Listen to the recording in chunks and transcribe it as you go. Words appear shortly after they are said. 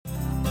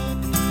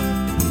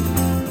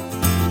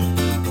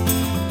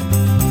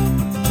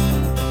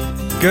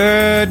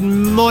Good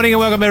morning and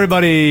welcome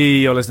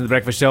everybody. You're listening to The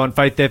Breakfast Show on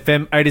Faith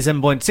FM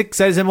 87.6,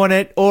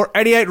 87.8 or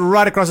 88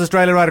 right across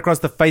Australia, right across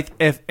the Faith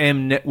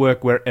FM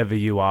network, wherever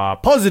you are.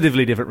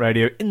 Positively Different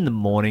Radio in the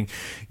morning.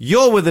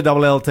 You're with the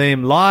Double L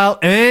team, Lyle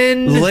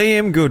and...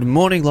 Liam. Good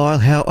morning, Lyle.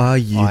 How are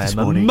you this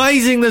morning?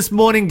 Amazing this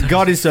morning.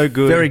 God is so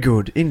good. Very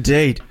good,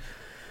 indeed.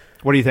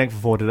 What are you thankful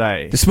for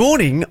today? This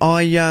morning,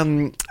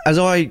 as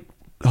I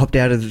hopped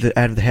out of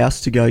the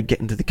house to go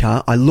get into the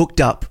car, I looked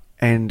up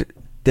and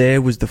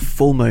there was the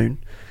full moon.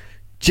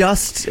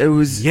 It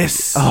was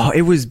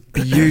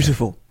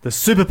beautiful. The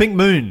super pink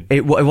moon.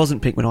 It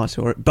wasn't pink when I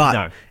saw it,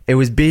 but It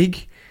was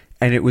big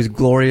and it was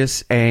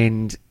glorious.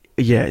 And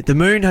yeah, the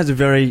moon has a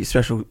very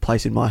special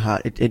place in my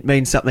heart. It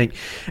means something.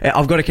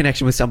 I've got a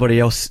connection with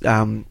somebody else,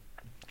 and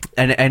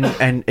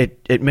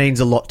it means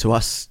a lot to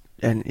us.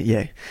 And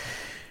yeah,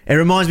 it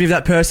reminds me of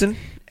that person.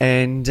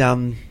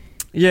 And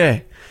yeah.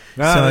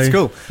 That's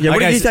cool. Yeah,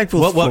 what are you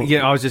thankful for?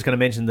 Yeah, I was just going to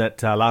mention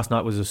that last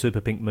night was a super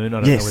pink moon. I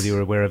don't know whether you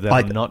were aware of that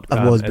or not,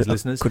 I was, as but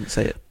listeners. I couldn't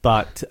see it.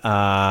 But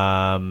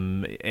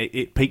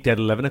it peaked at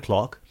 11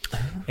 o'clock.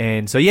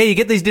 And so, yeah, you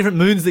get these different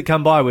moons that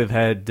come by. We've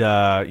had,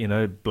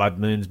 blood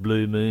moons,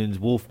 blue moons,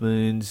 wolf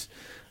moons.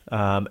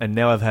 And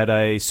now I've had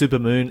a super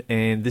moon,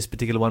 and this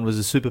particular one was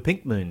a super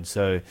pink moon.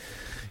 So...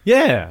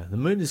 yeah, the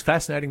moon is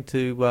fascinating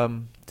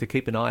to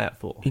keep an eye out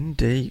for.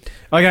 Indeed.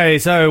 Okay,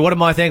 so what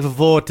am I thankful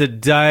for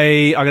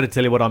today? I got to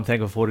tell you what I'm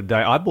thankful for today.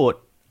 I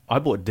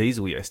bought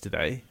diesel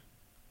yesterday.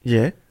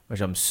 Yeah. Which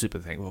I'm super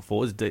thankful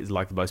for. It's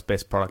like the most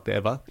best product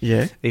ever.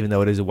 Yeah. Even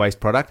though it is a waste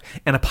product,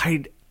 and I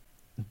paid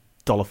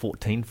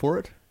 $1.14 for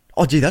it.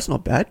 Oh, gee, that's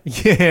not bad.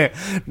 Yeah.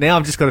 Now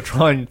I've just got to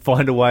try and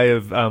find a way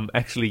of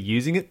actually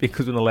using it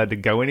because we're not allowed to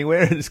go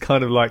anywhere. It's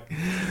kind of like,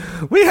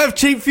 we have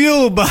cheap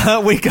fuel,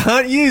 but we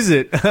can't use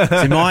it.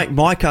 See,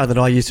 my car that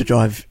I used to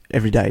drive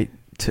every day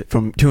to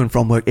and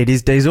from work, it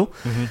is diesel.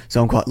 Mm-hmm.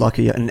 So I'm quite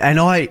lucky. And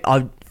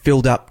I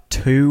filled up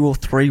 2 or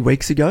 3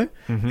 weeks ago,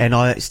 and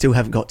I still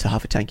haven't got to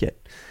half a tank yet.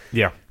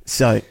 Yeah.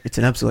 So it's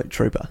an absolute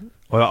trooper.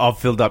 Well, I've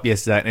filled up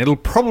yesterday, and it'll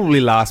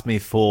probably last me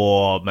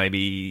for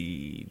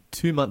maybe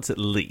 2 months at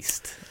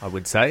least, I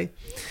would say.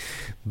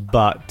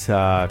 But,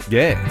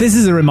 yeah. This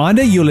is a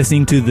reminder, you're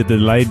listening to the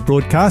delayed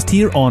broadcast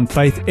here on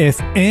Faith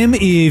FM.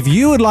 If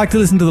you would like to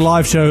listen to the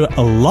live show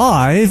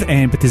live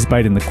and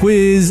participate in the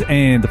quiz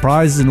and the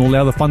prizes and all the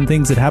other fun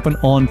things that happen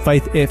on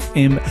Faith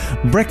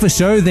FM Breakfast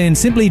Show, then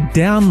simply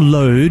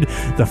download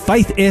the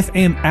Faith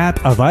FM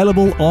app,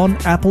 available on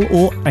Apple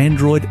or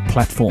Android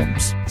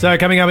platforms. So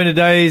coming up in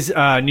today's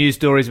news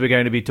stories, we're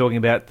going to be talking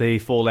about the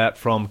fallout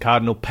from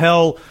Cardinal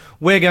Pell.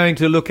 We're going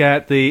to look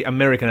at the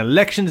American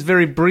elections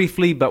very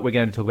briefly, but we're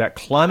going to talk about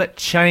climate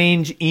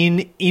change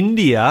in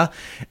India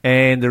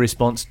and the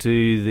response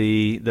to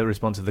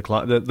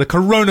the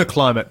corona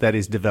climate that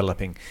is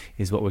developing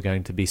is what we're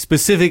going to be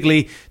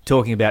specifically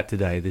talking about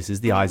today. This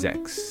is the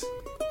Isaacs.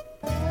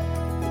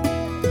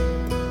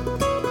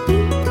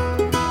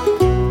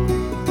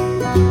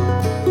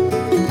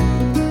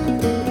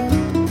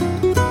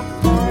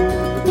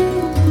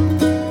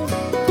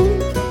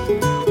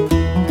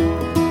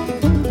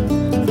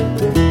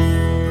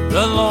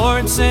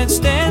 Said,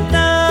 stand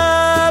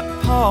up,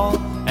 Paul,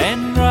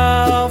 and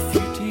dry off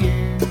your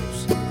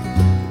tears.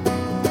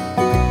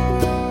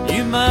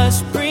 You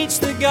must preach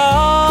the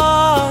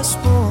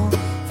gospel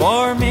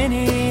for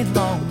many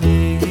long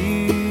years.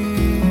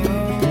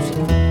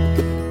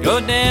 Go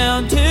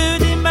down to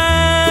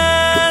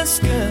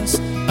Damascus,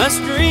 a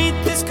street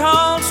that's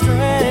called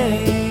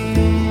Straight,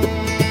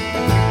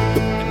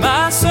 and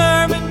my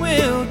servant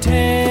will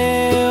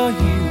tell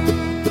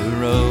you the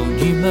road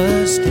you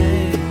must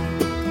take.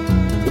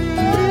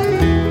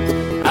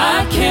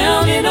 I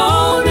counted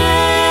on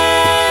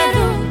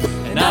Adam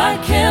and I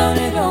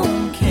counted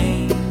on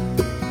Cain.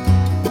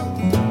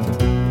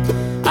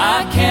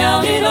 I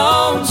counted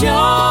on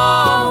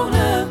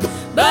Jonah,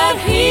 but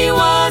he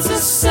was a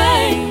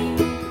saint.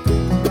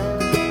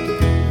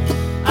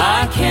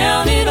 I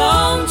counted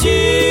on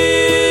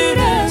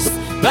Judas,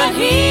 but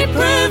he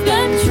proved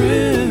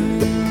untrue.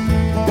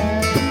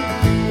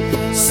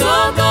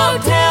 So go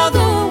tell the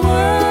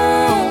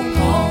world,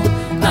 Paul,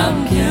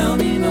 I'm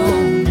counting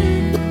on you.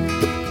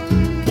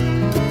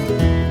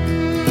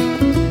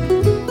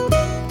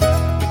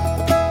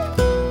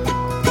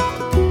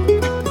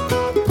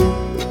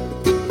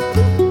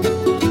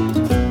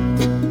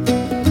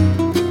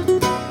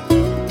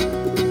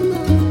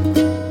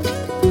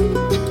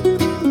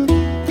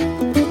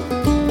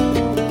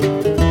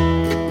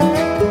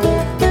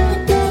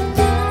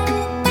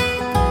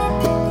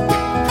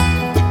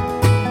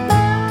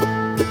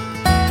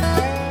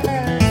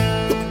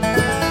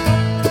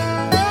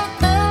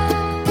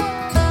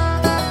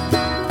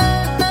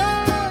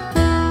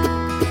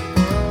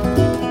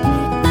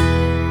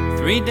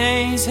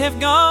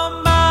 Have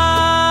gone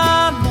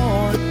by,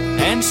 Lord,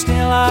 and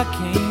still I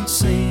can't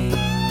see.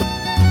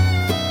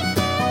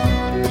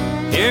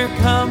 Here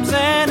comes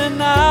Ananias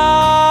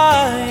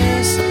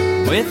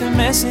with a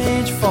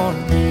message for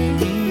me.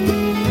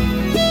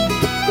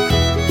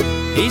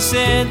 He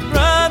said,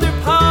 Brother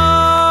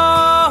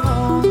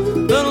Paul,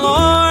 the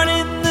Lord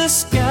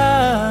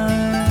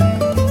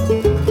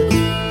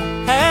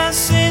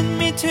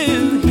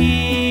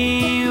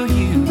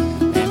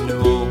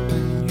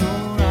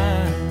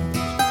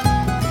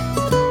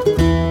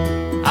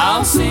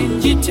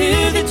you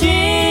to the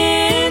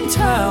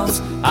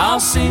Gentiles, I'll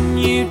send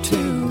you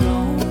to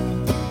Rome.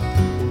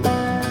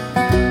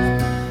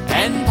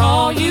 And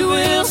Paul, you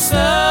will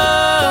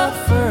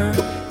suffer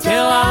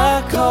till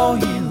I call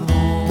you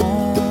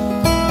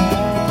home.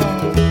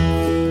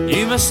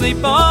 You must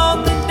sleep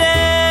on the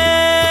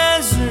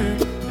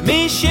desert,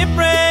 me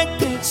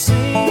shipwrecked at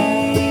sea.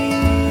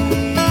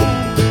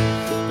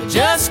 But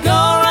just go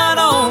right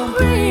on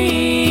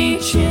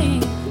preaching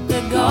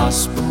the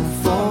gospel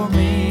for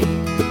me.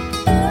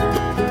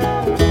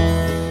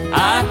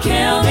 I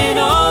counted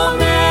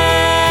on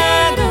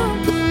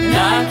Adam and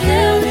I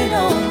counted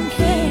on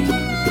Cain.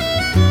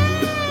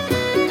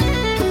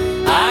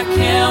 I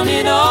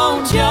counted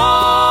on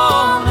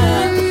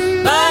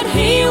Jonah, but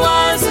he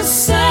was a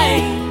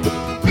saint.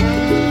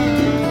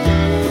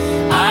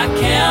 I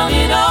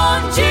counted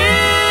on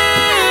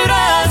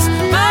Judas,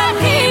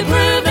 but he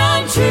proved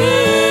untrue.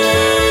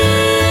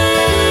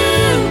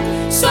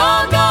 So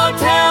go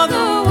tell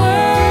the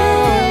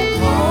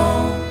world,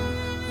 Paul,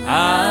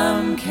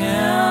 I'm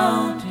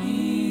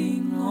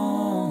counting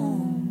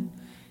on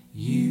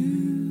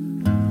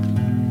you.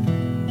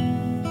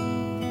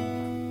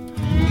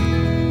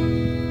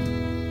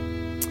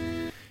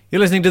 You're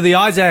listening to The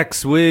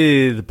Isaacs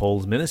with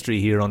Paul's Ministry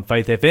here on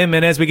Faith FM.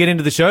 And as we get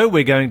into the show,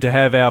 we're going to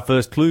have our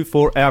first clue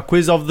for our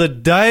quiz of the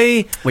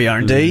day. We are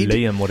indeed.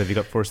 Liam, what have you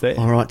got for us there?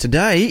 All right,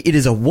 today it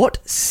is a what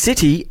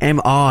city am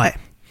I?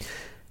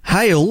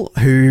 Hale,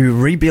 who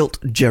rebuilt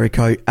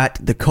Jericho at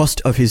the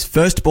cost of his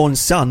firstborn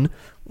son,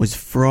 was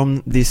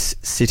from this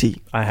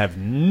city. I have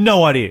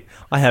no idea.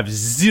 I have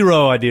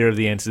zero idea of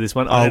the answer to this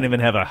one. I don't even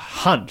have a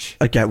hunch.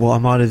 Okay, well, I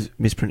might have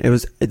mispronounced. It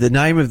was the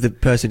name of the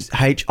person is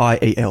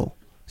Hiel.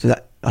 So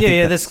that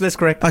that's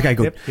correct. Okay,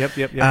 good.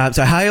 Yep.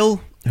 So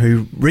Hale,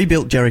 who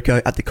rebuilt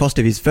Jericho at the cost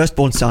of his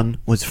firstborn son,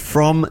 was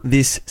from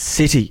this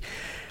city.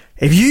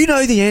 If you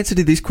know the answer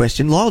to this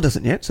question, Lyle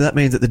doesn't yet, so that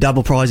means that the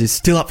double prize is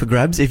still up for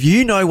grabs. If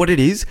you know what it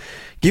is,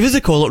 give us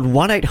a call at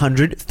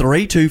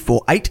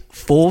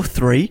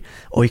 1-800-324-843,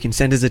 or you can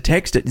send us a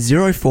text at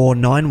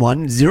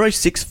 0491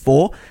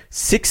 064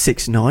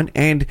 669.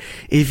 And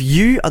if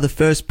you are the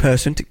first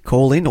person to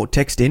call in or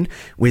text in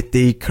with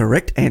the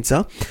correct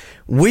answer,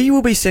 we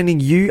will be sending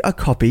you a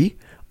copy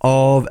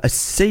of a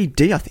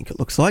CD, I think it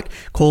looks like,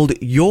 called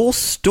Your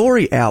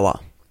Story Hour.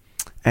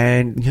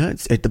 And, you know,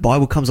 the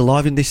Bible comes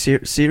alive in this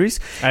series.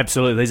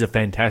 Absolutely. These are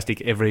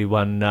fantastic. Every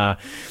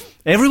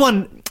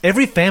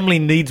family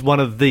needs one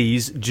of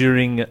these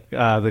during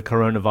the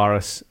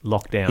coronavirus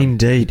lockdown.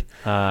 Indeed.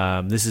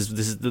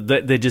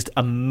 They're just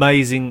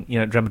amazing,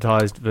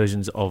 dramatized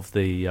versions of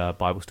the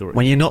Bible story.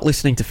 When you're not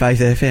listening to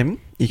Faith FM,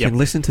 you can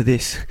listen to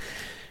this.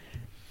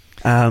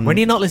 When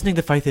you're not listening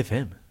to Faith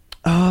FM?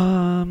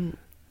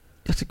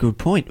 That's a good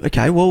point.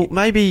 Okay, well,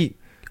 maybe...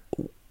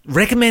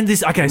 Recommend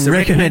this. Okay, so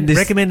recommend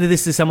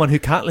this to someone who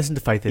can't listen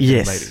to Faith FM.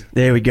 Yes, maybe.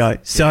 There we go.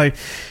 So,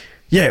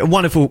 yeah,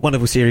 wonderful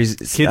series.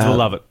 Kids will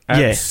love it.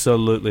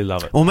 Absolutely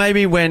love it. Or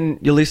maybe when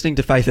you're listening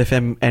to Faith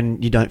FM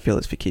and you don't feel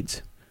it's for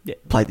kids,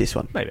 play this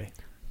one. Maybe.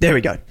 There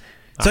we go.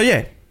 So,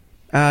 Your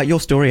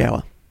Story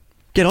Hour.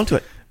 Get onto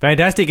it.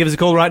 Fantastic. Give us a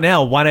call right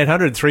now,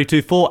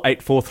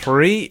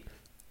 1-800-324-843.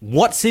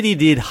 What city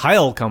did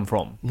Hale come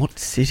from? What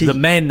city? The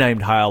man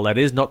named Hale, that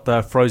is, not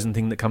the frozen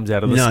thing that comes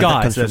out of the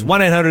sky. So that's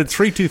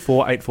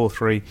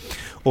 1-800-324-843.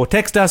 Or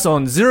text us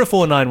on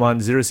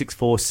 0491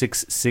 064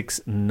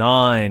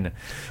 669.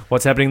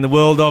 What's happening in the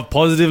world of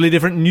positively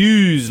different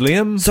news,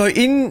 Liam? So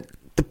in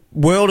the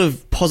world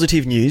of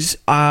positive news,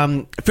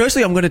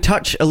 firstly, I'm going to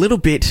touch a little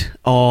bit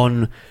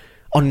on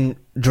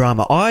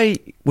drama.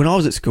 When I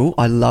was at school,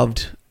 I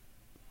loved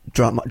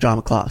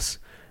drama class.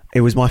 It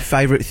was my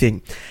favourite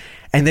thing.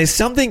 And there's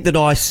something that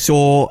I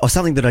saw, or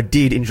something that I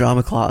did in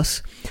drama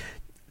class,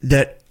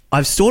 that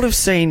I've sort of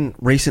seen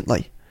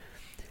recently.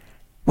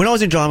 When I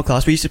was in drama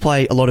class, we used to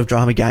play a lot of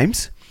drama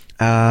games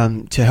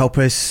to help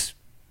us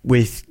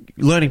with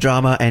learning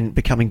drama and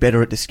becoming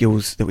better at the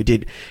skills that we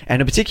did.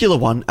 And a particular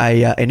one,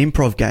 an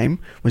improv game,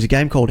 was a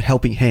game called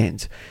Helping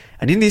Hands.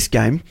 And in this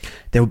game,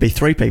 there would be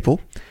three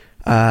people,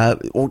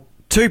 or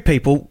two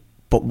people,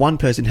 but one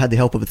person had the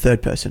help of a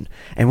third person.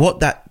 And what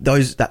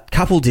that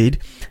couple did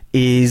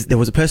is there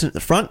was a person at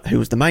the front who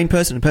was the main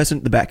person and a person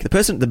at the back. The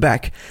person at the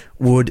back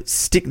would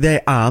stick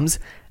their arms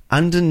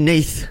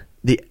underneath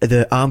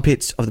the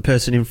armpits of the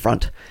person in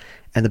front,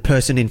 and the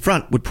person in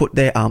front would put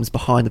their arms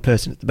behind the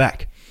person at the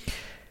back.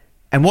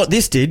 And what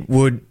this did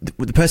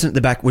the person at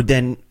the back would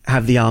then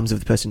have the arms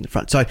of the person in the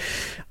front. So,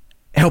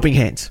 helping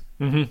hands.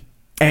 Mm-hmm.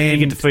 And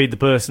you get to feed the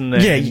person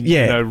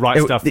and write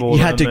stuff for them. You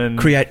had to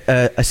create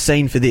a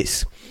scene for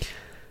this.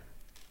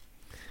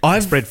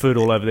 I've spread food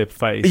all over their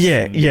face.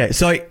 Yeah.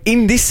 So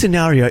in this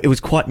scenario, it was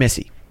quite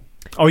messy.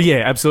 Oh yeah,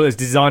 absolutely. It's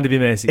designed to be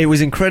messy. It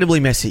was incredibly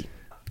messy.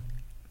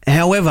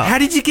 However, how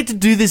did you get to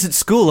do this at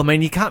school? I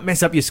mean, you can't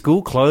mess up your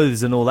school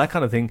clothes and all that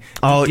kind of thing.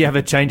 Do you have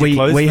a change of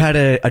clothes? We had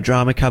a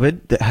drama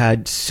cupboard that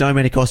had so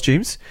many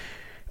costumes.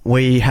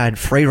 We had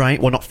free range.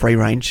 Well, not free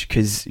range,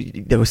 because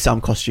there were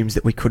some costumes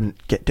that we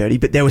couldn't get dirty,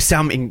 but there were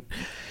some in...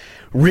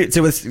 So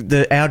it was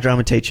our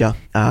drama teacher,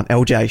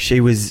 LJ,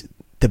 she was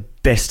the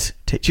best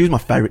teacher. She was my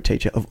favourite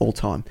teacher of all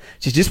time.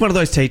 She's just one of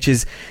those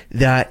teachers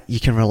that you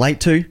can relate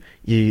to,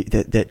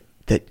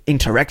 that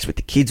interacts with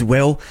the kids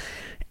well,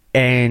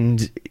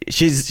 and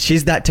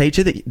she's that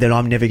teacher that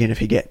I'm never going to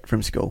forget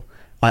from school.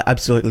 I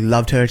absolutely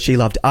loved her. She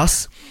loved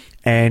us,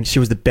 and she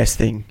was the best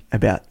thing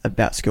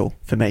about school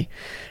for me.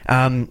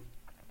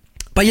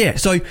 But yeah,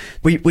 so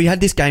we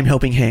had this game,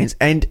 Helping Hands,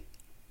 and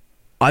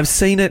I've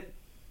seen it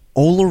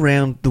all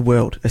around the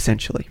world,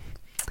 essentially.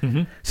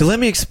 Mm-hmm. So let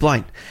me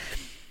explain.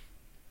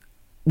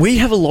 We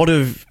have a lot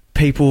of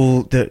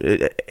people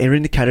that are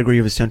in the category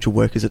of essential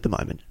workers at the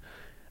moment.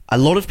 A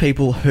lot of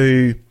people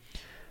who...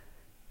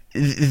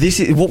 This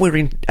is what we're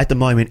in at the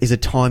moment is a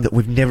time that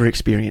we've never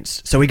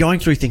experienced. So we're going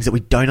through things that we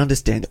don't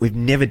understand, that we've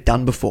never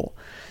done before.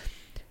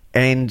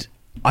 And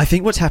I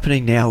think what's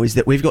happening now is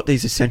that we've got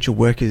these essential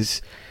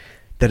workers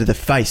that are the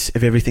face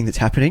of everything that's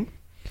happening.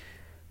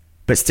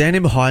 But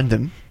standing behind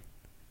them,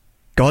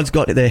 God's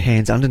got their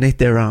hands underneath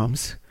their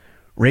arms,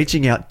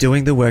 reaching out,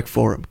 doing the work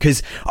for them.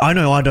 Because I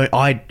know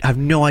I have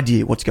no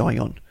idea what's going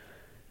on.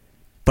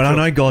 But sure. I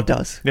know God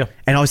does. Yeah.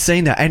 And I've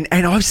seen that. And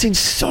I've seen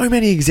so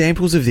many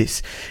examples of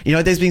this. You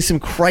know, there's been some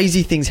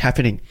crazy things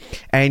happening.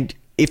 And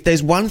if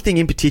there's one thing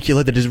in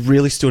particular that has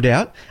really stood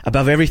out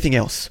above everything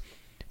else,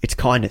 it's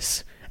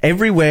kindness.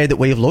 Everywhere that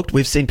we have looked,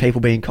 we've seen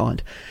people being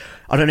kind.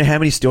 I don't know how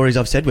many stories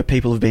I've said where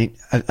people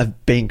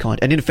have been kind.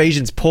 And in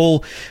Ephesians,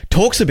 Paul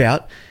talks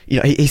about, you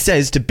know, he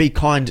says to be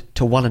kind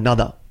to one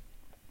another.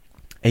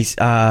 He's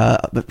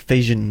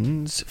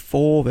Ephesians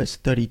 4 verse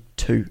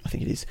 32, I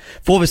think it is.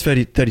 4 verse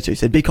 32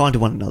 said, be kind to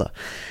one another.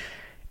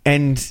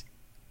 And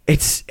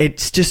it's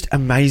just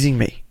amazing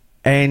me.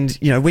 And,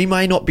 you know, we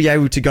may not be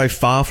able to go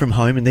far from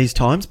home in these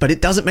times, but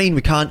it doesn't mean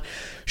we can't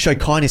show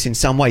kindness in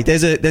some way.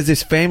 There's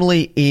this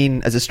family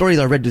as a story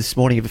that I read this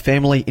morning of a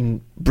family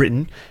in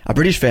Britain, a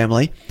British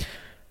family,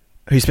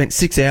 who spent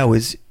 6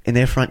 hours in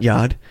their front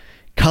yard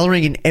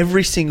colouring in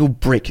every single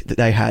brick that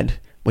they had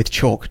with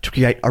chalk to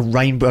create a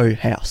rainbow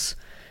house.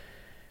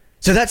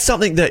 So that's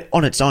something that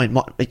on its own,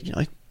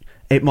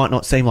 it might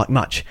not seem like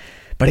much.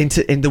 But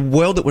in the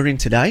world that we're in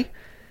today,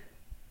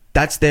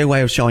 that's their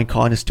way of showing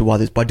kindness to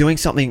others by doing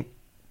something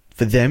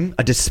for them,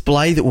 a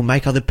display that will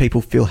make other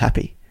people feel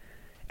happy.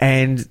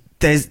 And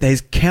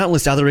there's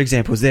countless other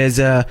examples. There's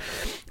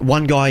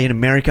one guy in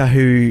America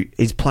who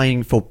is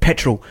paying for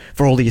petrol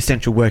for all the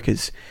essential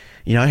workers.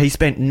 You know, he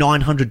spent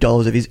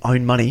 $900 of his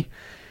own money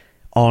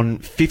on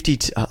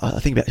 50, I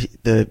think about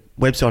the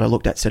website I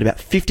looked at said about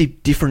 50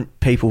 different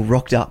people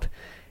rocked up,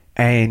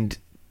 and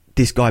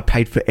this guy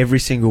paid for every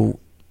single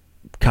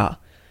car.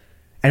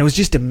 And it was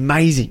just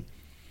amazing.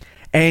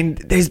 And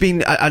there's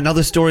been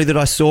another story that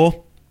I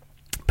saw,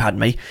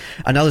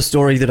 another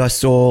story that I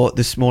saw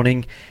this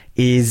morning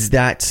is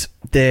that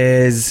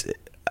there's,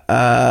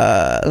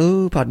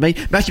 Matthew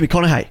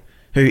McConaughey,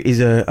 who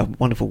is a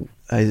wonderful,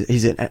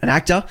 he's an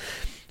actor.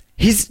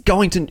 He's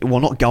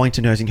not going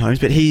to nursing homes,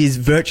 but he is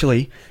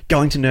virtually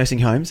going to nursing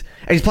homes,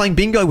 and he's playing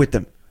bingo with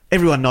them.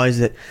 Everyone knows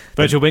that.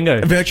 Virtual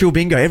bingo. Virtual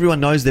bingo. Everyone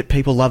knows that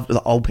people love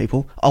that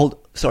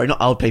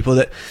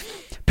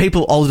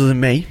people older than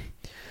me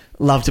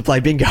love to play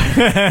bingo.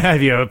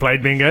 Have you ever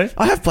played bingo?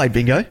 I have played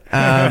bingo.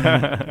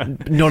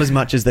 Not as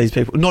much as these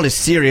people, not as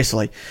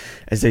seriously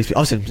as these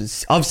people.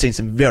 I've seen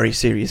some very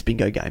serious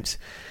bingo games.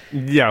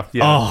 Yeah,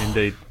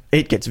 indeed.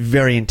 It gets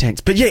very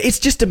intense. But yeah, it's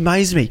just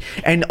amazed me.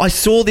 And I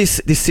saw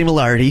this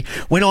similarity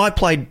when I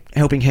played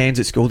Helping Hands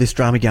at school, this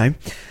drama game.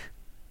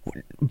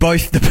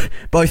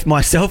 Both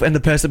myself and the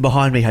person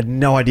behind me had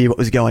no idea what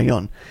was going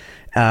on.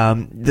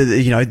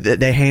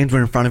 Their hands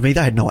were in front of me.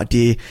 They had no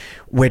idea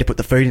where to put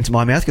the food into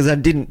my mouth because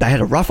they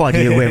had a rough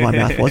idea where my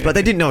mouth was, but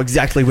they didn't know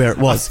exactly where it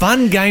was. A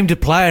fun game to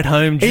play at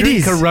home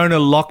during Corona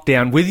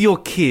lockdown with your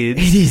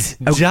kids. It is.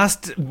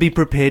 Just be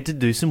prepared to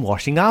do some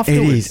washing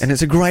afterwards. It is, and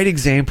it's a great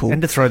example.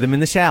 And to throw them in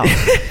the shower.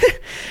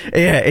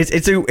 Yeah,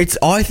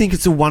 I think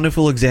it's a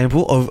wonderful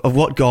example of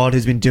what God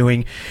has been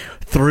doing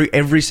through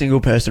every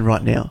single person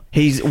right now.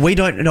 We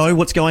don't know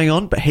what's going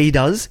on, but He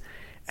does.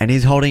 And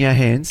He's holding our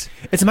hands.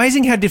 It's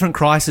amazing how different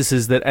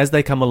crises that as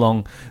they come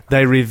along,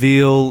 they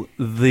reveal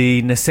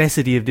the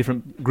necessity of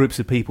different groups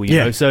of people. You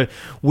know? So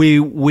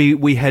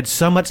we had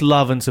so much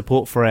love and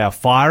support for our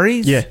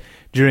fireys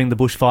during the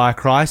bushfire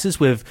crisis.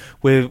 We've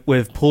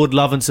poured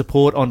love and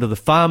support onto the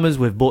farmers.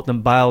 We've bought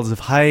them bales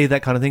of hay,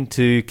 that kind of thing,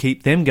 to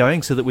keep them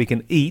going so that we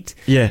can eat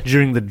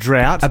during the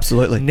drought.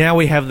 Absolutely. Now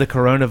we have the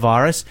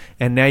coronavirus,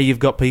 and now you've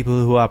got people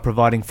who are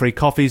providing free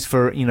coffees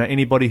for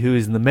anybody who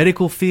is in the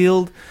medical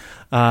field.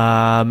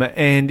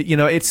 And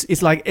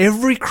it's like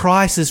every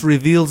crisis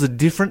reveals a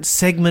different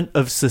segment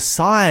of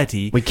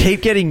society. We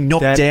keep getting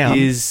knocked down,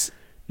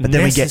 but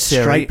then we get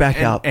straight back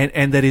up,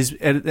 and that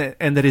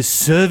is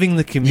serving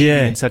the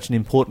community in such an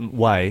important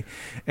way.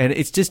 And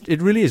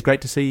it really is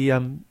great to see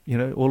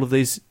all of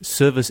these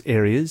service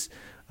areas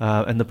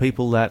and the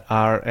people that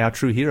are our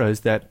true heroes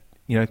that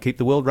keep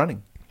the world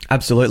running.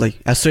 Absolutely,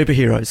 our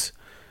superheroes.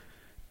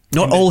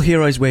 Not all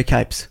heroes wear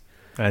capes.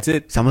 That's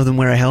it. Some of them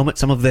wear a helmet.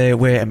 Some of them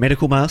wear a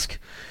medical mask.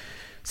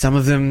 Some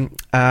of them,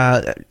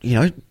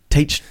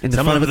 teach in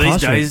the front of a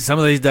classroom. Some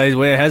of these days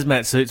wear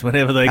hazmat suits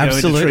whenever they go in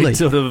to treat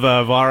sort of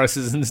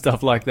viruses and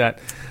stuff like that.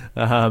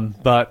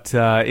 But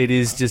it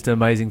is just an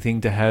amazing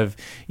thing to have,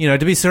 to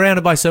be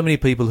surrounded by so many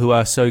people who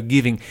are so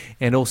giving,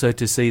 and also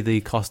to see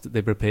the cost that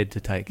they're prepared to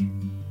take.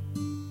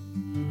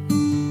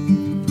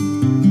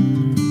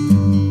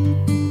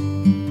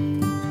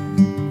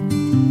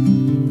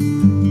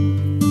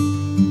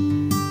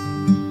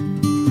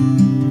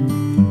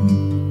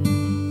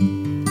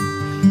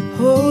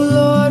 Oh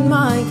Lord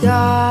my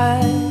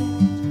God,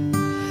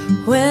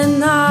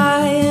 when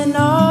I in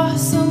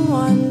awesome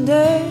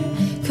wonder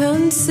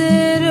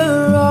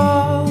consider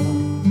all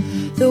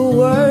the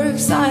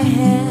works thy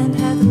hand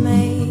hath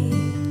made,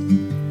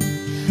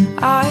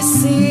 I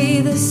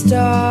see the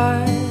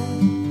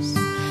stars,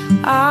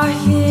 I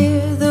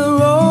hear the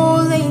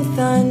rolling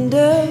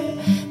thunder,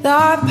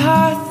 thy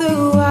path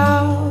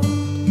throughout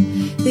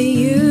the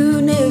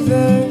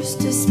universe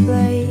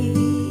displayed.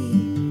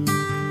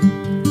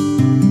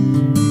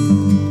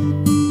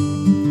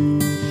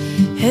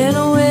 And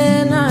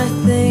when I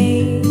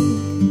think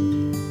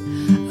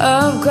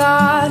of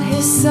God,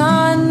 his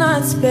son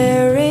not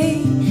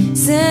sparing,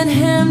 sent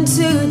him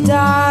to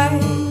die,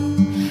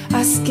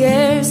 I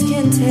scarce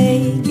can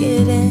take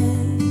it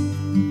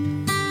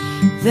in,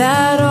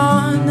 that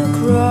on the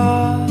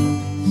cross,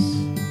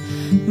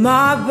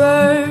 my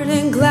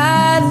burden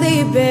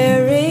gladly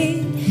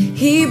bearing,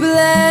 he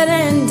bled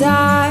and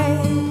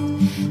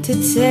died to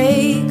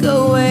take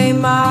away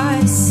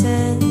my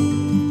sin.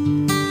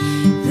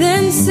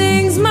 Then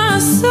sings my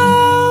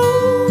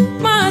soul,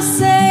 my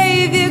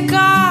Savior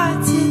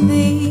God, to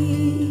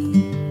thee.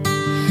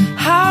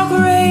 How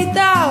great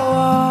thou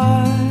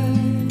art,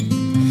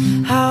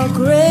 how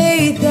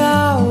great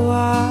thou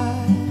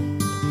art.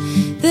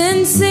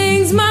 Then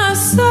sings my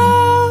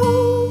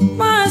soul,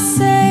 my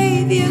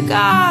Savior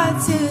God,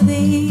 to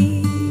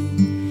thee.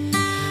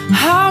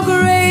 How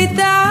great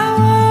thou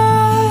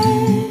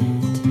art,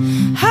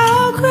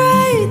 how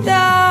great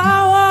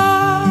thou art.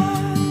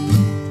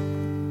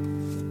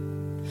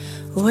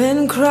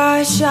 When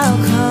Christ shall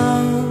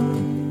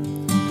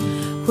come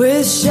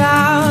with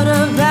shout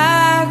of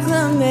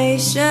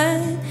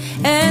acclamation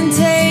and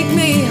take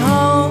me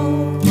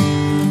home,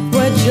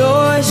 what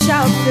joy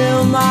shall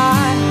fill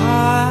my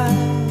heart.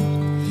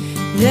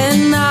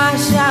 Then I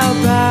shall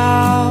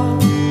bow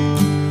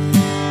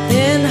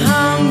in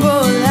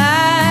humble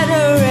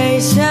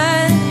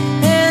adoration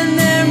and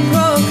then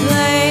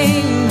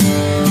proclaim,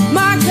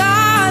 my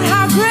God,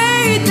 how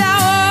great thou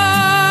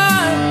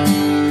art.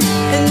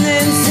 And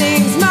then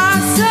sings my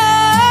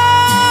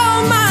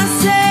soul, my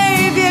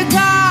Savior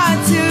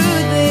God, to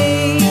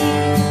thee.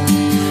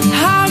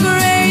 How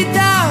great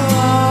thou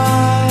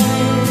art,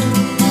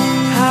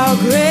 how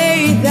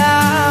great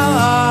thou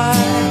art.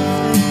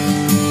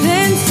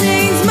 Then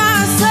sings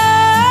my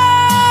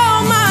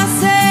soul, my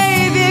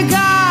Savior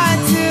God,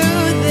 to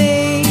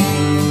thee.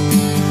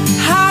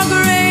 How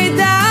great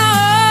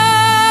thou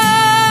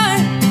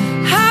art,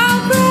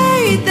 how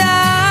great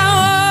thou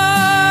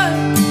art,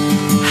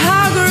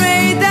 how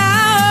great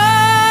thou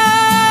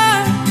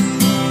art,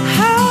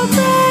 how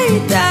great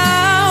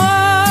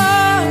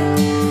thou art,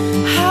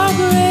 how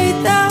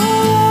great thou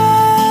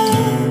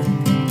art,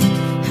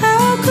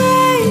 how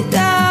great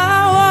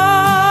thou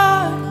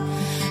art,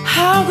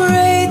 how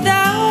great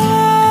thou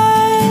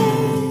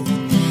art,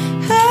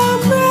 how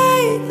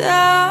great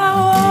thou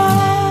art.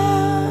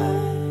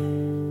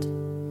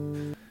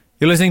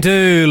 You're listening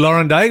to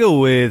Lauren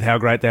Daigle with How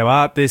Great Thou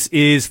Art. This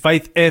is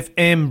Faith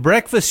FM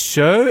Breakfast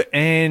Show.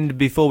 And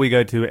before we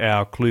go to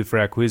our clue for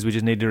our quiz, we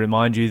just need to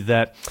remind you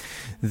that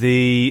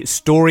the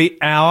Story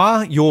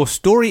Hour, Your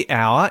Story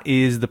Hour,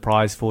 is the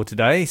prize for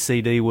today.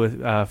 CD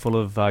full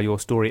of Your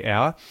Story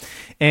Hour.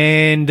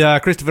 And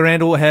Christopher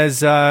Randall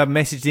has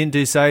messaged in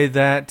to say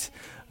that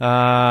he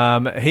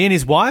and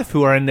his wife,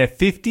 who are in their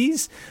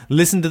 50s,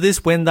 listen to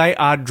this when they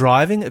are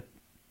driving,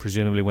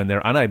 presumably when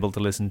they're unable to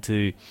listen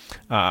to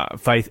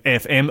Faith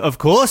FM, of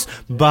course,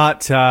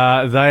 but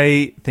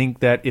they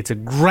think that it's a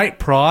great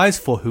prize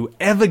for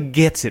whoever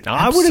gets it.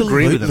 I would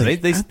agree with them.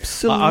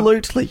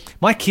 Absolutely.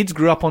 My kids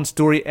grew up on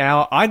Story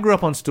Hour. I grew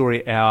up on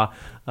Story Hour.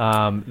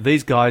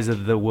 These guys are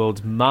the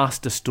world's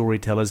master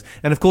storytellers.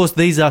 And, of course,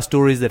 these are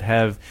stories that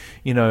have,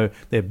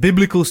 they're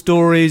biblical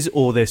stories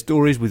or they're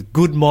stories with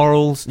good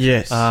morals.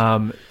 Yes.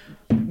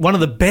 One of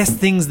the best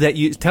things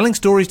telling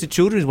stories to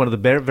children is one of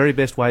the very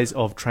best ways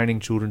of training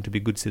children to be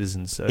good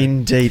citizens. So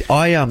Indeed.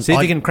 see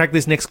if you can crack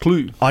this next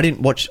clue. I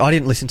didn't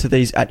listen to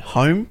these at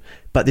home,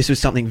 but this was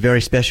something very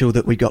special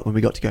that we got when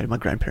we got to go to my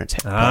grandparents'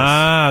 house.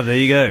 Ah, there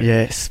you go.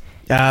 Yes.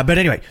 But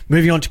anyway,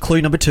 moving on to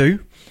clue number 2.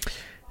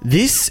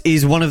 This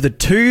is one of the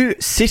 2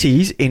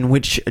 cities in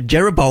which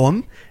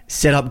Jeroboam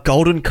set up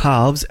golden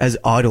calves as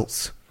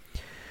idols.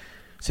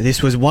 So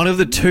this was one of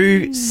the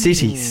 2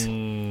 cities.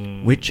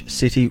 Which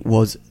city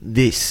was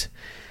this?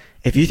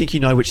 If you think you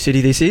know which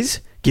city this is,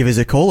 give us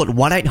a call at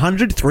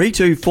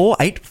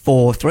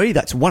 1-800-324-843.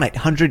 That's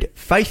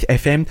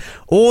 1-800-FAITH-FM.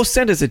 Or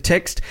send us a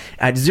text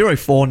at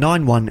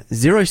 0491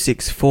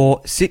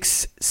 064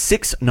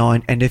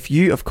 669. And if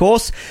you, of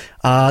course,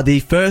 are the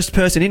first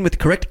person in with the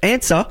correct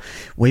answer,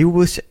 we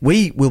will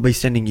be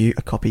sending you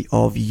a copy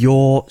of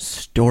Your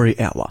Story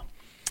Hour,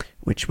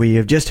 which we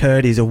have just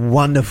heard is a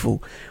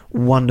wonderful,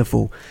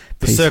 wonderful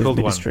piece of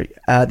ministry.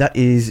 That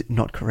is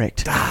not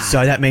correct.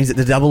 So that means that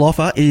the double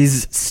offer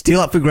is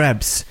still up for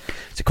grabs.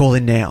 So call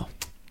in now.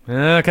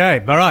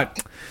 Okay, all right.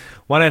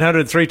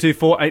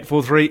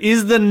 1-800-324-843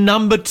 is the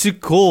number to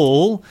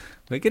call.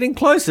 We're getting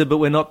closer, but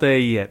we're not there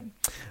yet.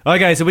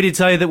 Okay, so we did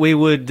say that we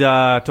would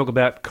talk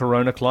about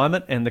corona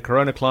climate, and the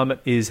corona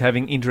climate is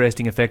having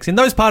interesting effects in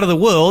those part of the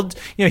world.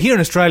 You know, here in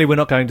Australia, we're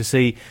not going to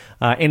see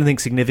anything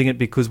significant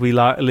because we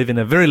live in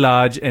a very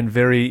large and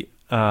very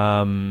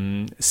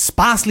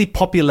sparsely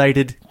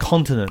populated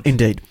continent.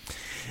 Indeed.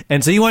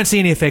 And so you won't see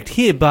any effect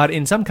here, but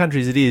in some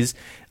countries it is.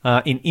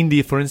 In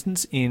India, for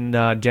instance, in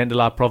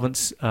Jandala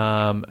province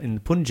in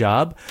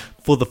Punjab,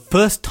 for the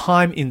first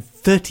time in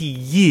 30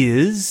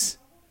 years,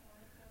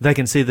 they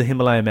can see the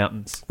Himalaya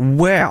mountains.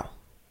 Wow.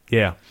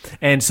 Yeah,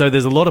 and so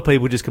there's a lot of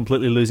people just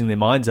completely losing their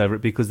minds over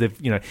it because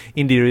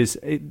India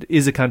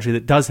is a country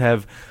that does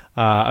have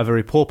a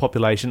very poor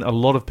population, a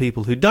lot of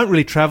people who don't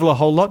really travel a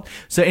whole lot.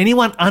 So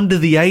anyone under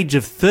the age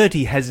of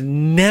 30 has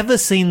never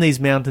seen these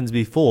mountains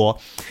before,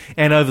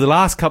 and over the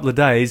last couple of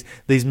days,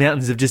 these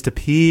mountains have just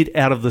appeared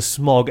out of the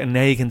smog, and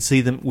now you can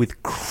see them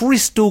with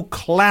crystal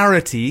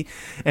clarity,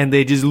 and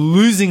they're just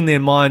losing their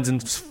minds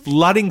and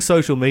flooding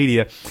social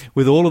media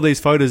with all of these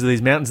photos of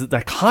these mountains that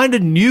they kind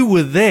of knew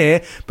were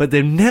there, but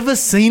they've never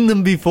seen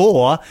them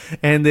before,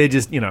 and they're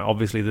just,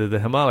 obviously they're the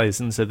Himalayas,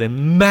 and so they're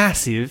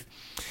massive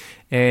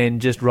and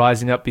just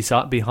rising up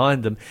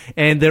behind them.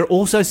 And they're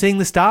also seeing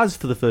the stars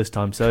for the first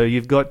time. So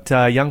you've got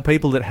young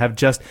people that have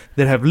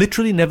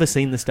literally never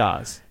seen the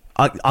stars.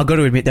 I've got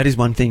to admit, that is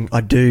one thing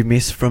I do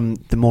miss from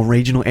the more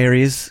regional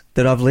areas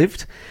that I've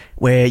lived,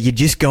 where you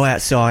just go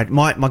outside.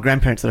 My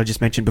grandparents that I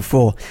just mentioned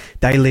before,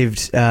 they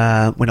lived,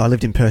 when I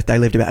lived in Perth, they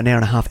lived about an hour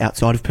and a half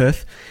outside of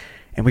Perth.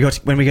 And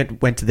when we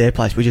went to their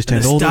place, we just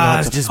turned all the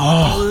lights off. Just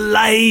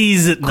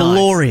blaze at night.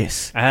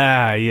 Glorious.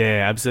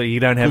 Yeah, absolutely. You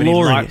don't have any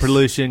light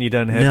pollution. You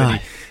don't have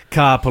any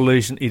car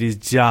pollution. It is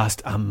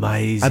just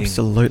amazing.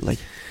 Absolutely.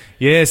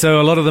 Yeah, so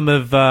a lot of them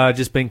have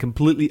just been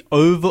completely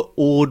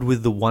overawed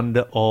with the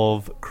wonder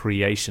of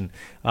creation.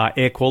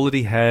 Air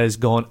quality has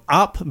gone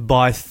up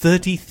by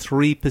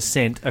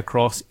 33%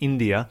 across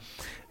India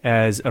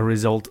as a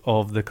result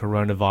of the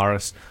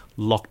coronavirus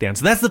lockdown.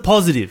 So that's the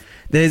positive.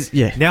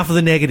 Now for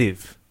the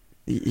negative.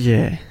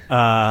 Yeah.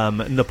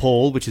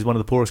 Nepal, which is one of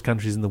the poorest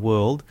countries in the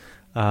world,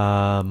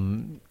 about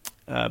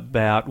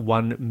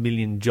 1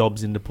 million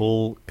jobs in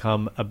Nepal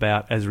come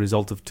about as a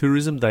result of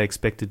tourism. They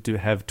expected to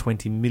have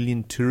 20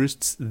 million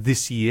tourists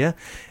this year,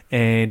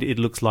 and it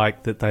looks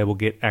like that they will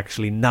get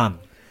actually none.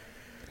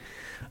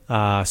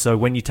 So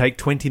when you take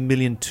 20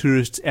 million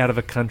tourists out of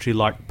a country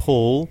like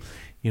Nepal,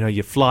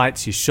 your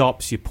flights, your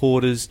shops, your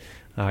porters,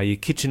 your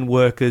kitchen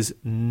workers,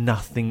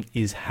 nothing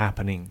is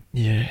happening.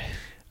 Yeah.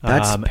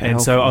 That's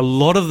and so a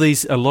lot of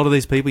these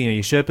people,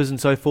 your Sherpas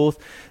and so forth,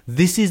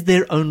 this is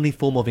their only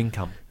form of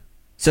income.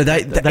 So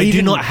they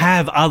do not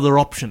have other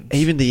options.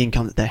 Even the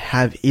income that they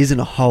have isn't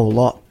a whole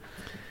lot.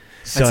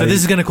 So this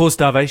is going to cause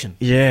starvation.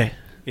 Yeah.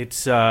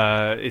 It's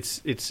a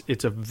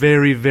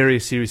very, very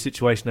serious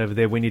situation over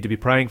there. We need to be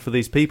praying for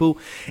these people,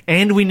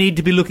 and we need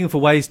to be looking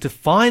for ways to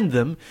find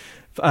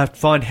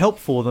help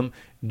for them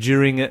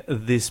during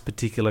this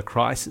particular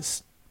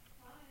crisis.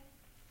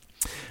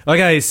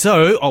 Okay,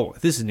 so,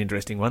 this is an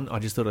interesting one. I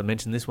just thought I'd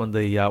mention this one,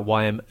 the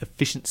YM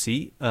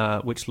Efficiency,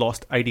 which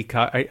lost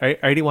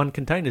 81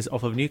 containers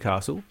off of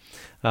Newcastle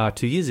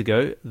 2 years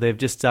ago. They've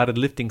just started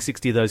lifting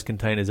 60 of those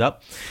containers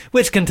up,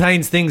 which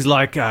contains things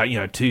like,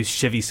 2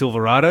 Chevy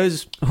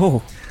Silverados.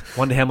 Oh.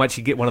 Wonder how much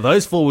you get one of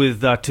those for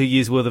with 2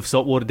 years' worth of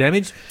saltwater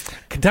damage.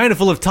 Container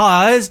full of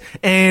tyres,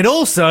 and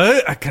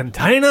also a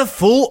container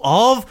full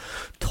of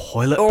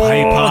toilet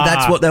paper.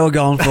 That's what they were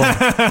going for.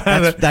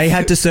 They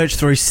had to search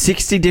through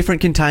 60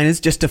 different containers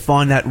just to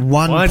find that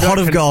one pot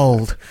of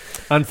gold.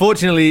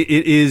 Unfortunately,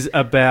 it is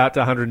about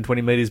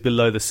 120 metres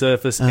below the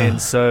surface,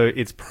 and so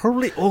it's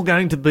probably all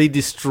going to be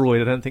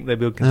destroyed. I don't think they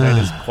build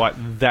containers quite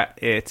that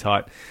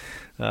airtight.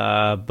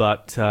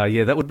 But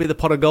that would be the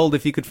pot of gold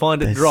if you could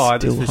find it dry,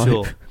 that's for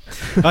sure.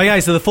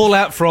 Okay, so the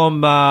fallout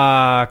from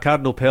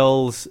Cardinal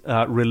Pell's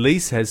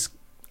release has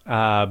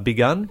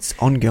begun. It's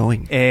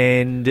ongoing.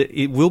 And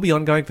it will be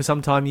ongoing for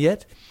some time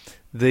yet.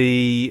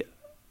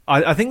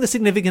 I think the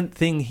significant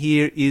thing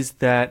here is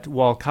that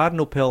while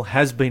Cardinal Pell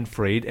has been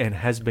freed and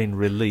has been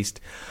released,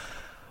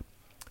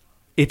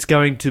 it's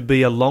going to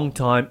be a long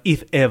time,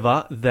 if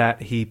ever,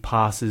 that he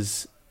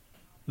passes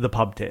the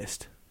pub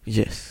test.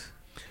 Yes.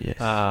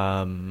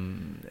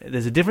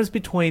 There's a difference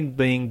between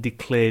being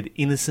declared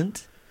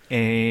innocent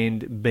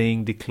and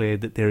being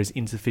declared that there is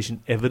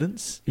insufficient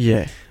evidence.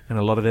 Yeah. And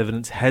a lot of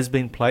evidence has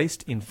been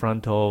placed in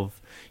front of,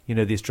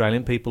 the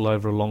Australian people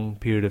over a long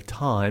period of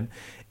time.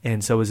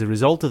 And so as a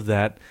result of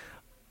that,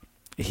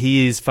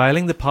 he is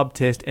failing the pub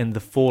test, and the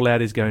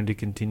fallout is going to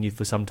continue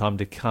for some time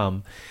to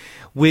come,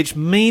 which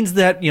means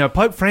that,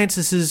 Pope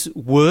Francis's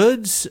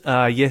words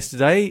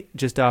yesterday,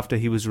 just after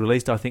he was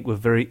released, I think were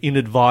very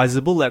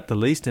inadvisable at the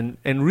least, and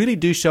really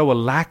do show a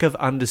lack of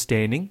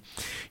understanding.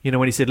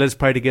 When he said, "Let us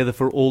pray together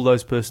for all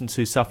those persons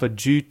who suffer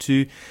due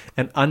to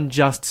an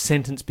unjust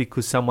sentence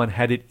because someone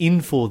had it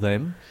in for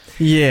them."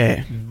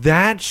 Yeah.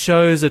 That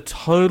shows a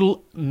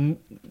total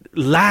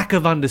lack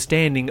of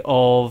understanding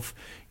of,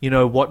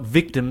 what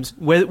victims,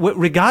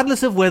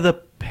 regardless of whether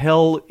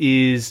Pell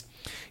is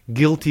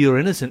guilty or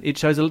innocent, it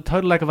shows a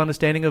total lack of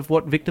understanding of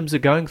what victims are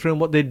going through and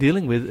what they're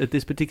dealing with at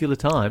this particular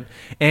time,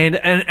 and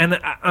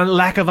a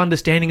lack of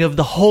understanding of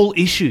the whole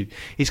issue.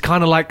 He's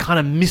kind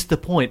of missed the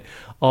point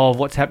of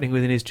what's happening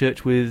within his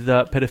church with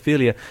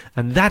pedophilia,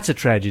 and that's a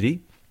tragedy.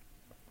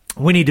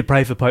 We need to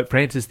pray for Pope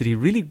Francis that he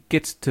really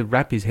gets to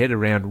wrap his head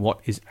around what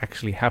is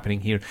actually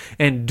happening here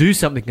and do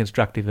something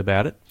constructive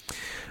about it.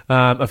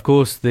 Of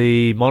course,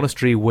 the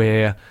monastery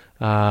where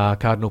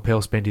Cardinal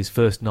Pell spent his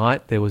first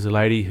night, there was a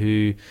lady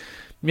who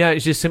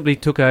just simply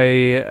took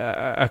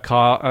a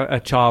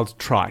child's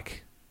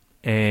trike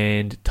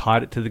and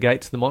tied it to the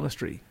gates of the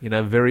monastery.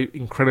 Very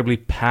incredibly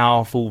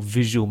powerful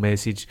visual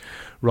message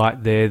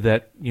right there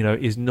that,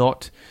 is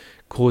not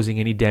causing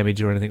any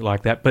damage or anything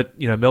like that. But,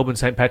 Melbourne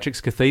St.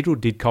 Patrick's Cathedral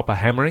did cop a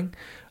hammering,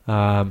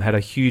 had a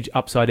huge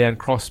upside-down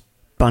cross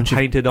Bunch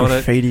painted of on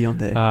it. graffiti on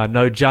there.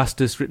 No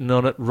justice written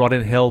on it. Rot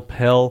in hell,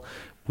 Pell.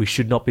 We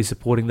should not be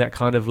supporting that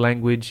kind of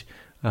language.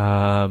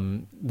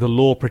 The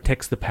law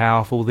protects the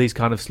powerful, these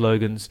kind of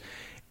slogans.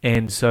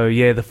 And so,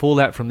 the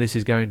fallout from this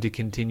is going to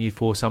continue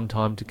for some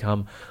time to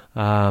come.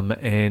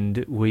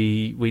 And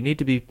we need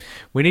to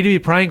be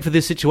praying for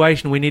this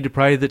situation. We need to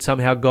pray that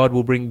somehow God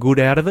will bring good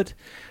out of it,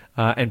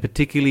 and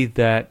particularly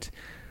that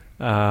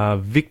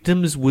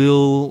victims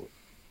will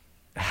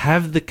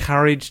have the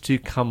courage to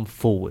come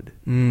forward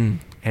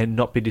and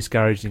not be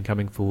discouraged in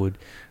coming forward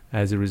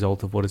as a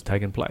result of what has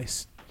taken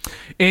place.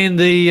 In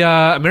the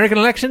American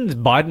elections,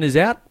 Bernie is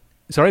out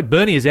and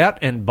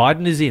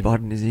Biden is in.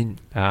 Biden is in.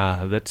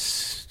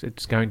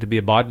 It's going to be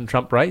a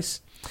Biden-Trump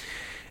race.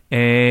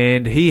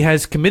 And he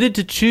has committed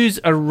to choose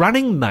a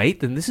running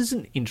mate, and this is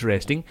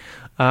interesting,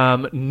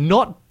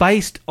 not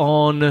based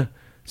on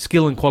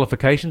skill and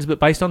qualifications, but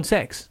based on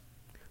sex.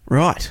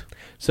 Right.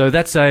 So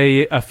that's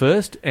a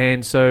first,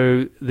 and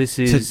so this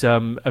is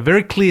a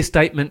very clear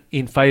statement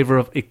in favour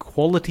of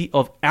equality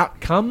of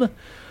outcome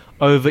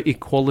over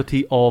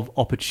equality of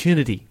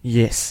opportunity.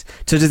 Yes.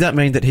 So does that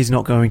mean that he's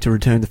not going to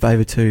return the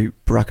favour to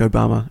Barack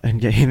Obama and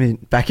get him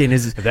back in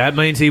as... That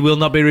means he will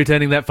not be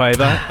returning that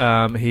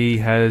favour. He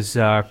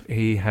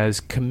has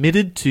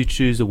committed to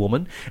choose a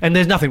woman, and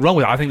there's nothing wrong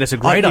with it. I think that's a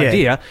great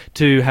idea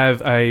to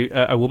have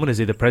a woman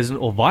as either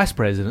president or vice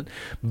president,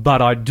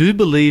 but I do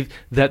believe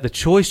that the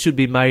choice should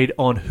be made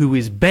on who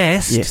is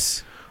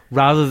best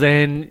rather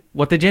than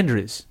what their gender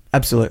is.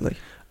 Absolutely.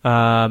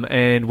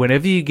 And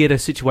whenever you get a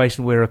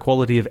situation where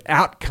equality of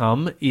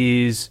outcome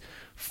is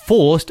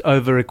forced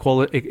over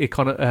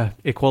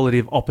equality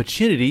of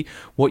opportunity,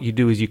 what you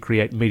do is you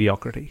create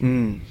mediocrity.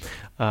 And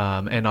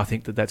I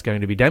think that that's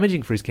going to be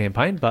damaging for his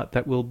campaign, but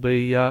that will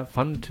be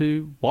fun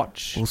to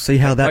watch. We'll see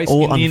how that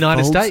all in the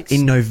United States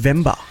in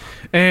November.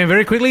 And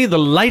very quickly, the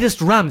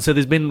latest run. So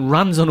there's been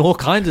runs on all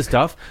kinds of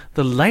stuff.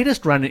 The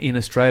latest run in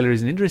Australia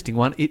is an interesting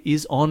one. It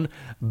is on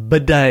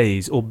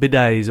bidets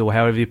or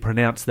however you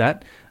pronounce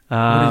that.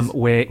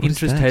 Where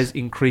interest has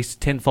increased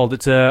tenfold.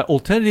 It's an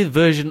alternative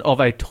version of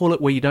a toilet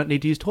where you don't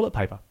need to use toilet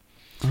paper.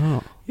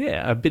 Oh.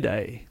 Yeah, a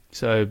bidet.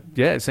 So,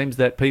 it seems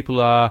that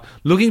people are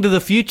looking to the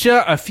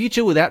future, a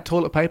future without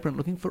toilet paper, and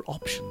looking for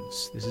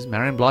options. This is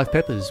Marion Blythe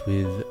Peppers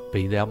with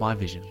Be Thou My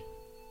Vision.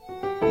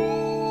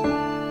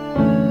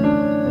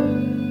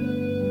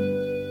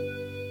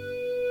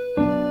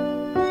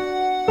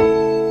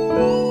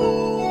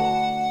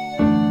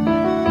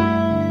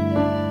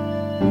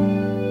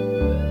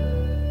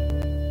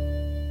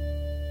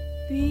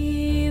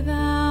 Be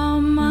thou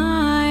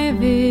my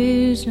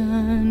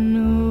vision,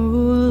 O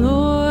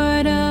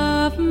Lord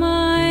of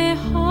my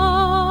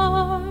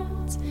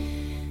heart,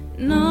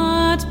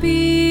 not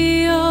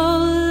be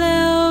all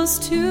else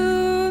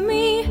to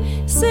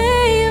me,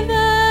 save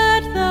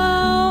that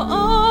thou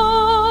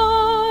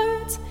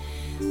art.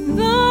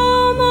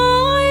 Thou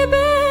my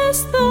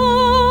best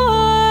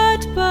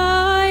thought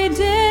by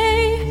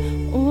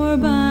day or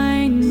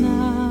by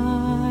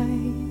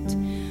night,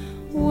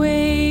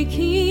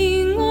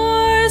 waking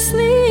or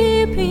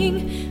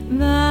sleeping,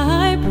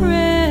 thy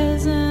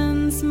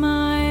presence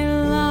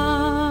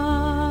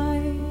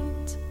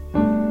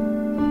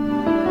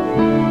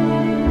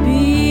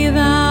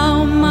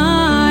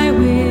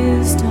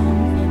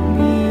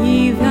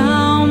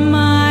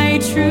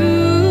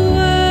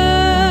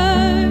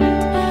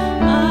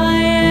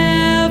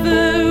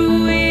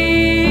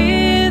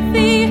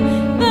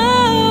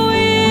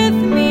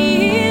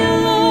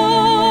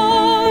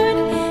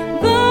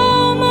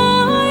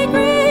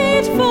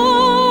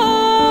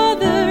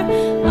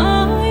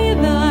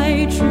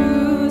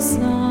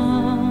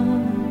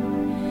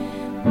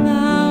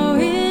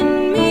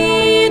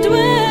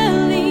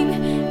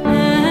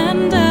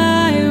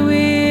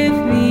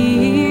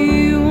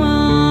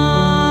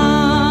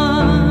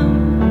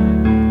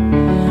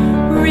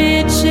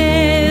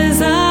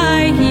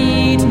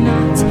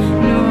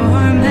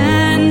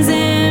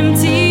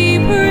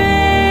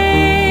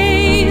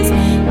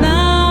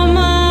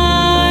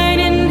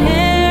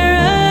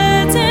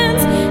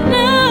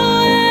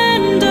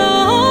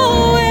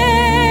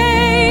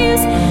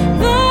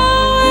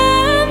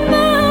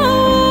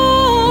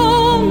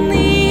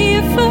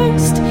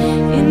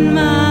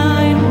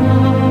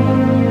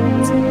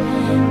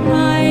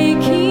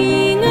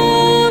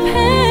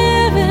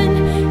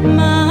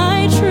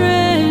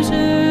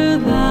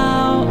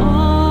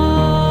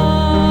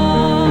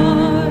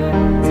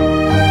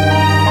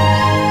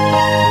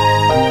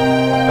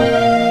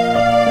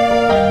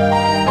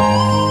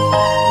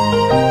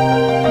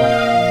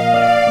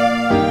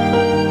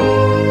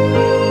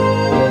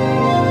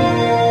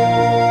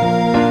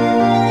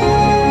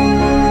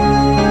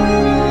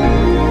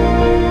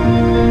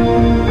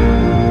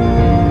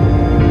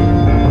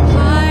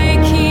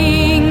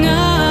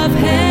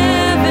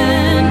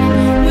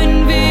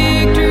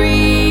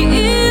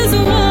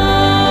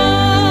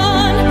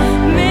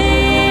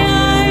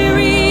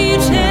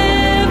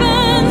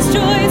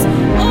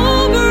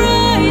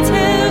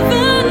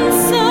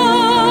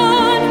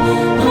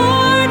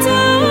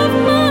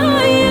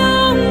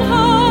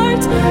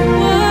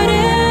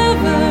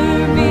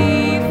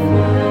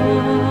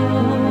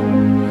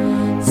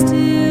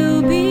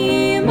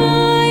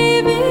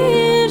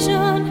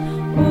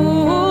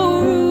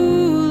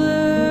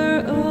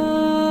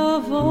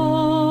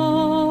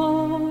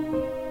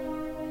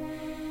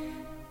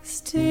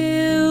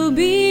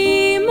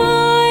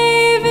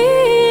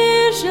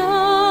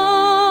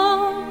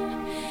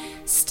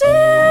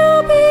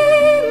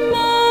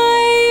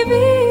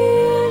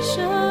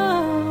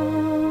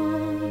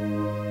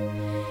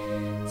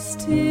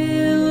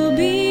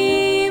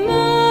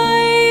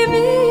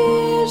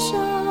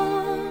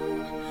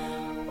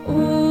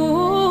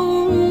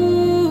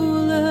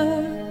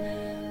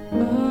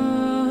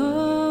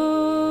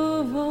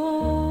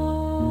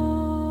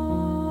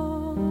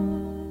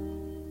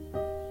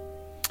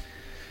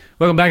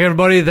Welcome back,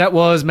 everybody. That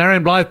was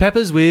Marion Blythe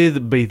Peppers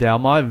with Be Thou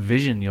My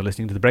Vision. You're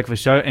listening to The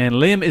Breakfast Show, and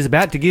Liam is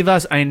about to give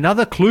us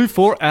another clue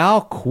for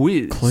our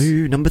quiz.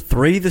 Clue number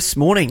 3 this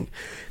morning.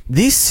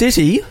 This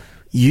city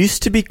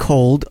used to be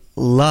called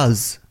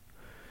Luz.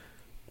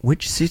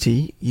 Which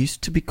city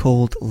used to be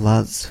called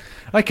Luz?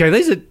 Okay,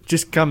 these are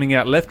just coming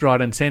out left,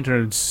 right, and centre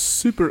and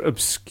super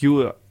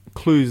obscure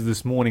clues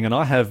this morning, and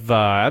I have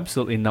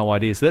absolutely no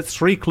idea. So that's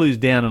 3 clues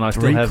down, and I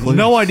still have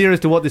no idea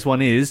as to what this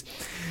one is.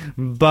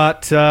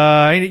 But,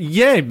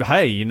 yeah,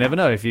 hey, you never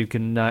know. If you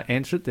can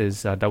answer it,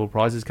 there's double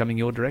prizes coming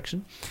your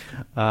direction.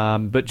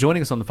 But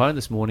joining us on the phone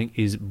this morning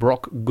is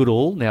Brock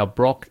Goodall. Now,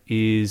 Brock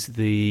is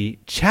the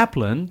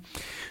chaplain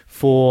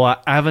for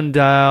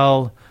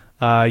Avondale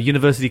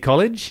University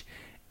College.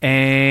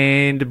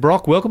 And,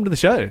 Brock, welcome to the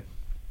show.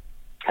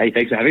 Hey,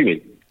 thanks for having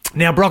me.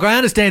 Now, Brock, I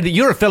understand that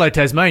you're a fellow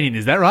Tasmanian,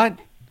 is that right?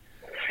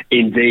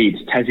 Indeed.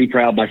 Tassie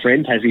proud, my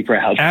friend. Tassie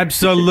proud.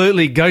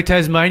 Absolutely. Go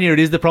Tasmania. It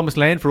is the promised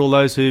land for all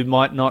those who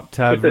might not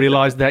have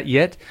realised that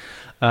yet.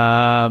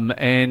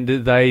 And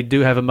they do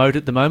have a moat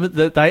at the moment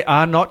that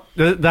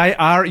they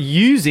are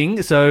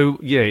using. So,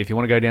 yeah, if you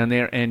want to go down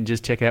there and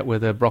just check out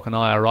whether Brock and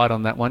I are right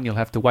on that one, you'll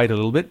have to wait a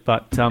little bit.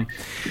 But,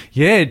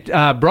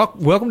 Brock,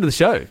 welcome to the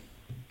show.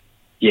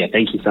 Yeah,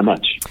 thank you so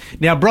much.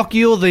 Now, Brock,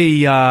 you're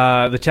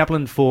the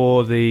chaplain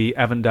for the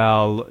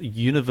Avondale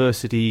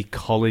University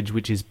College,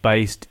 which is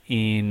based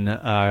in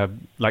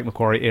Lake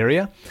Macquarie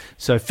area.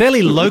 So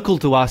fairly local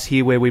to us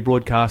here where we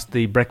broadcast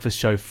the breakfast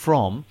show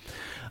from.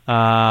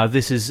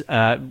 This is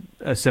a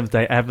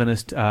Seventh-day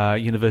Adventist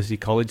University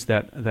College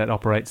that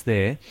operates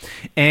there.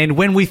 And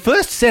when we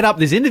first set up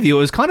this interview, it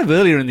was kind of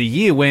earlier in the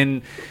year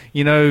when,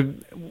 we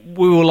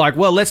were like,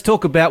 well, let's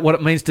talk about what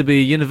it means to be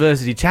a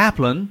university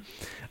chaplain.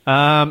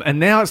 And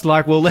now it's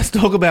like, well, let's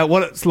talk about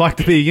what it's like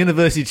to be a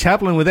university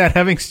chaplain without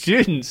having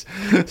students.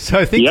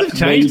 So things have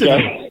changed a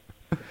bit.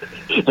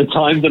 The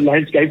times and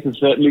landscapes have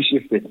certainly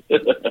shifted.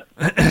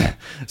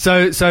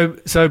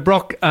 So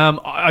Brock,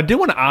 I do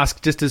want to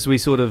ask, just as we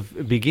sort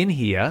of begin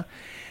here,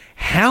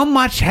 how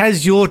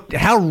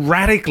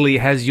radically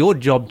has your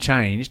job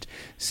changed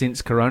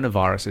since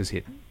coronavirus has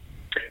hit?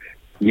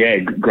 Yeah,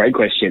 great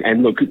question.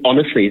 And look,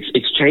 honestly,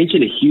 it's changed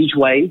in a huge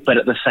way, but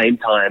at the same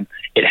time,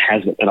 it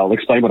hasn't. And I'll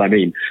explain what I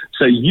mean.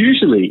 So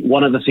usually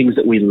one of the things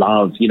that we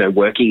love,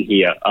 working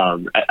here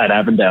at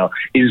Avondale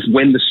is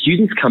when the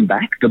students come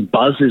back, the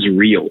buzz is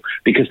real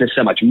because there's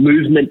so much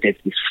movement, there's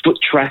this foot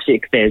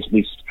traffic, there's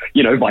this,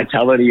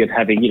 vitality of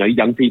having,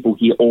 young people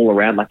here all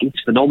around. Like,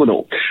 it's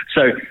phenomenal.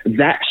 So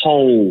that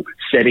whole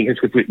setting has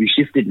completely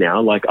shifted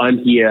now. Like, I'm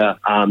here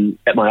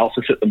at my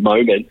office at the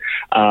moment,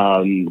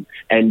 and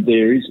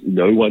there is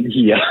no one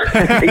here.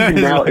 Even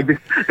now, at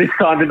this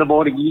time in the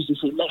morning, you usually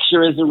see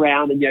lecturers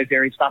around and,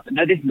 various stuff. But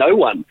no, there's no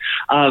one.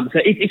 So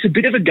it's a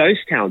bit of a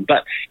ghost town.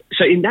 But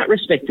so in that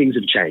respect, things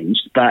have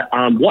changed. But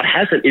what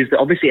hasn't is that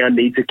obviously our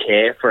need to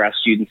care for our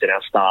students and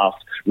our staff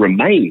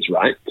remains,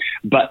 right?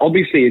 But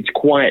obviously it's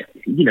quite,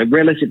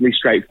 relatively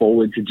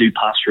straightforward to do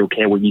pastoral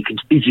care when you can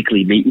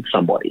physically meet with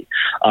somebody.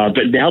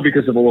 But now,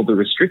 because of all of the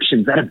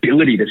restrictions, that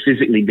ability to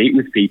physically meet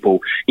with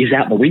people is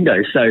out the window.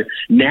 So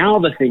now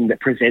the thing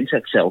that presents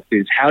itself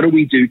is, how do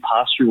we do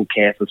pastoral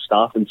care for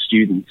staff and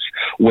students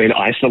when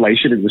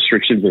isolation and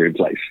restrictions are in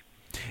place?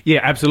 Yeah,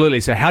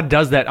 absolutely. So how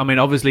does that,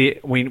 obviously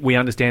we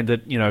understand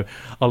that,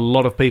 a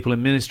lot of people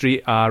in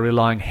ministry are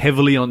relying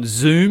heavily on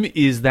Zoom.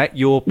 Is that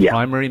your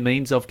primary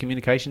means of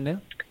communication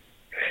now?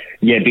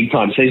 Yeah, big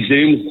time. So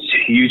Zoom's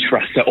huge for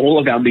us. So all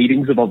of our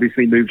meetings have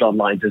obviously moved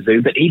online to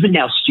Zoom, but even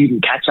now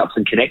student catch-ups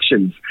and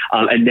connections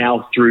are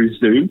now through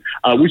Zoom,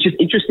 which is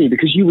interesting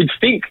because you would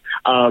think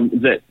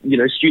that,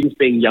 students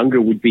being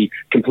younger would be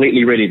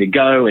completely ready to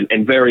go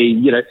and very,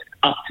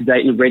 up to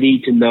date and ready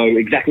to know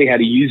exactly how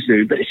to use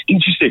Zoom. But it's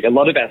interesting. A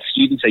lot of our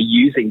students are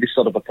using this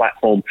sort of a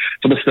platform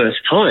for the first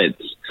time.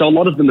 So a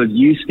lot of them have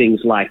used things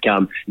like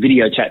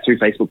video chat through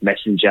Facebook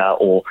Messenger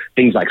or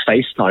things like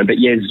FaceTime. But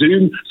yeah,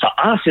 Zoom for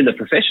us in the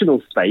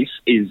professional space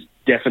is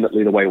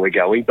definitely the way we're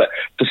going. But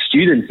for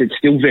students, it's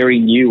still very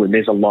new and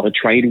there's a lot of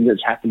training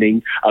that's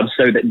happening.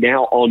 So that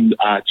now on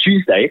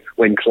Tuesday,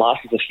 when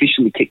classes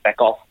officially kick back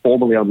off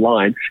formally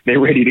online, they're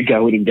ready to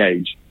go and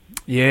engage.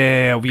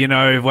 Yeah,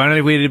 if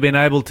only we'd have been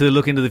able to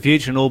look into the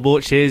future and all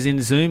bought shares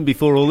in Zoom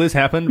before all this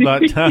happened.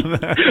 But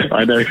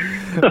I know.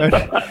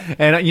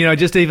 And,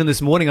 just even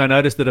this morning, I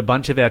noticed that a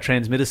bunch of our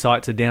transmitter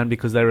sites are down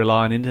because they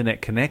rely on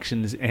internet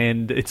connections.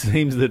 And it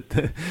seems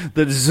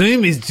that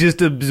Zoom is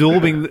just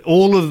absorbing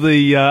all of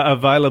the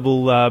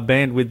available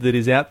bandwidth that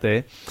is out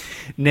there.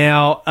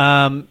 Now,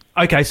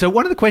 okay, so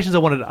one of the questions I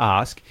wanted to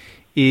ask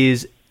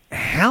is,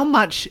 how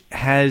much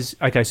has...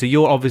 Okay, so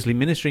you're obviously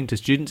ministering to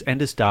students and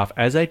to staff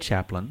as a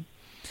chaplain.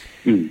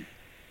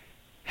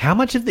 How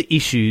much of the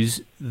issues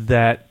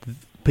that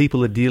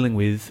people are dealing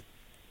with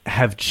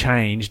have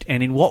changed,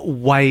 and in what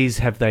ways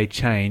have they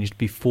changed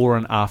before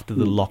and after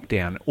the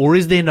lockdown? Or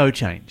is there no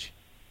change?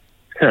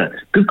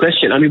 Good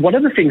question. One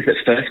of the things that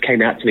first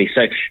came out to me,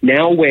 so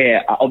now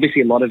we're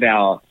obviously a lot of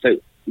our...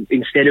 So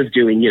instead of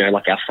doing,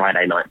 like our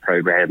Friday night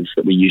programs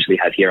that we usually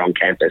have here on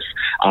campus,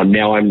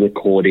 now I'm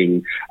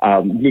recording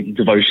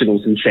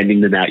devotionals and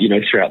sending them out,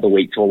 throughout the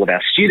week to all of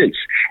our students.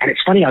 And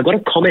it's funny, I got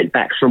a comment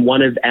back from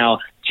one of our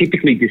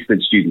typically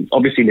distant students.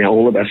 Obviously now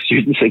all of our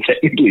students are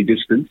technically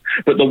distant,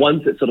 but the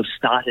ones that sort of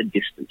started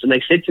distance. And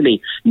they said to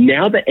me,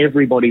 now that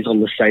everybody's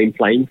on the same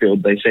playing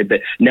field, they said that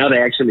now they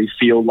actually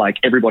feel like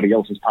everybody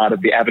else is part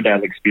of the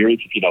Avondale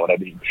experience, if you know what I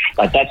mean.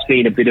 Like that's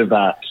been a bit of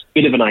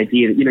an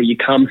idea that, you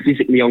come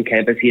physically on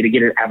campus here to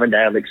get an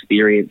Avondale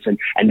experience, and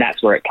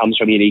that's where it comes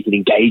from. You can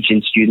engage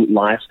in student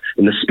life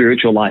and the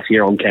spiritual life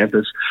here on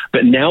campus.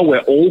 But now we're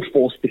all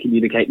forced to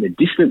communicate in a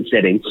distance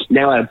setting.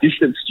 Now our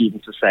distant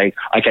students are saying,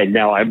 okay,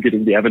 now I'm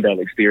getting the Avondale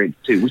experience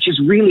too, which is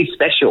really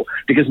special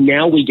because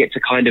now we get to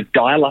kind of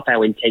dial up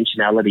our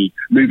intentionality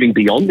moving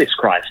beyond this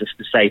crisis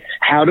to say,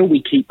 how do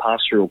we keep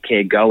pastoral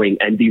care going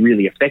and be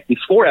really effective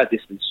for our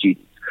distant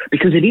students?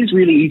 Because it is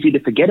really easy to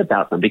forget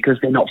about them because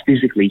they're not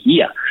physically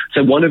here.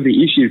 So one of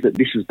the issues that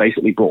this has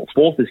basically brought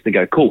forth is to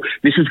go, cool,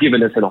 this has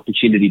given us an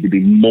opportunity to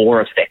be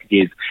more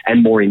effective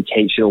and more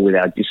intentional with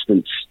our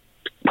distance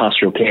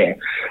pastoral care.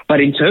 But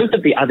in terms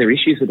of the other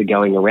issues that are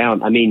going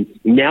around, I mean,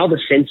 now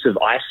the sense of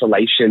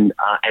isolation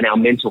and our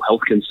mental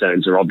health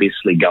concerns are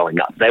obviously going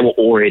up. They were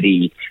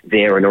already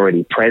there and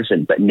already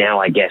present, but now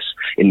I guess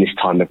in this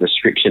time of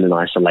restriction and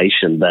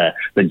isolation,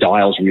 the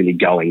dial's really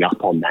going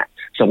up on that.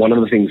 So one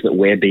of the things that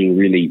we're being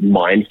really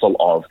mindful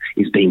of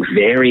is being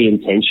very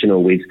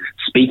intentional with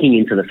speaking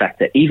into the fact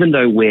that even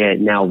though we're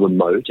now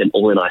remote and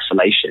all in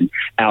isolation,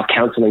 our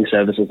counselling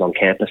services on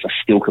campus are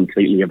still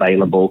completely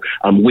available.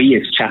 We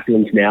as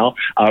chaplains now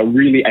are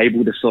really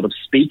able to sort of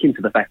speak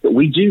into the fact that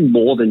we do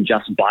more than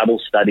just Bible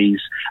studies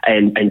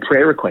and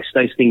prayer requests.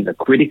 Those things are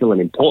critical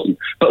and important,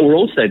 but we're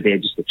also there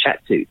just to chat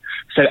to.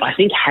 So I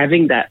think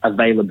having that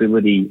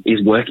availability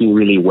is working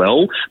really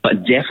well,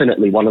 but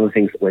definitely one of the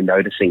things that we're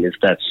noticing is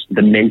that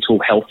the mental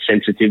health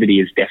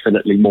sensitivity is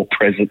definitely more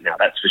present now,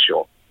 that's for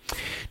sure.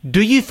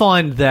 Do you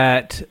find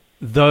that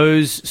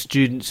those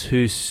students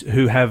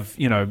who have,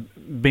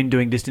 been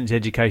doing distance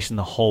education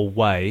the whole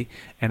way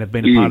and have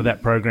been a part of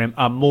that program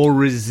are more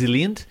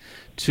resilient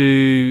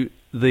to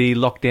the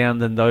lockdown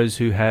than those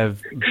who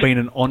have been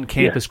an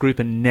on-campus group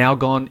and now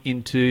gone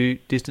into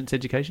distance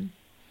education?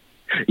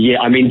 Yeah,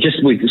 I mean, just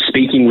with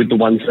speaking with the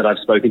ones that I've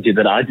spoken to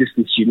that are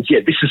distance students,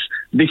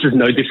 this is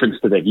no difference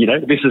to them.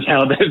 This is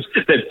how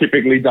they've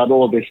typically done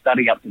all of their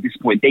study up to this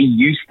point. They're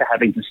used to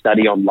having to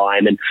study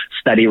online and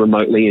study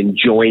remotely and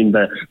join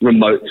the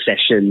remote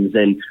sessions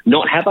and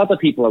not have other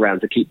people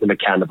around to keep them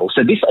accountable.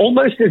 So this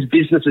almost is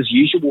business as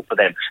usual for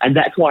them. And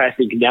that's why I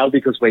think now,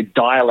 because we're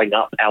dialing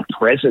up our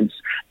presence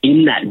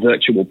in that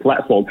virtual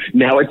platform,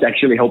 now it's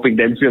actually helping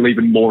them feel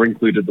even more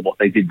included than what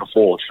they did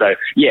before. So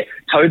yeah,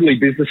 totally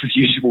business as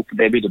usual for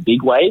them in a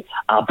big way,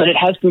 but it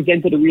has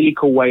presented a really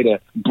cool way to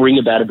bring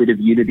about a bit of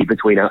unity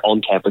between our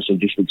on-campus and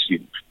distant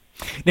students.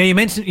 Now, you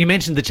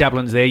mentioned the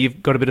chaplains there.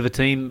 You've got a bit of a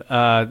team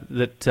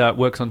that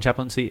works on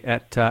chaplaincy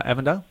at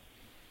Avondale?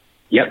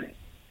 Yep.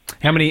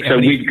 How many?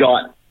 We've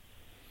got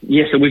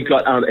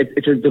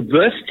it's a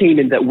diverse team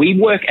in that we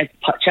work at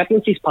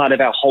chaplaincy is part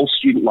of our whole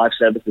student life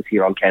services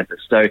here on campus.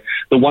 So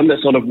the one that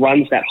sort of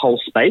runs that whole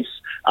space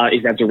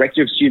is our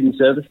Director of Student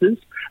Services.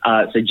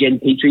 So Jen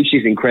Petrie,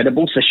 she's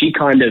incredible. So she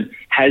kind of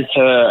has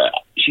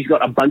she's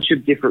got a bunch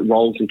of different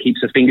roles and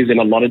keeps her fingers in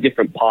a lot of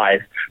different pies,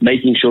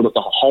 making sure that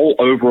the whole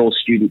overall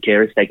student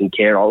care is taken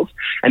care of.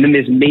 And then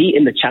there's me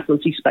in the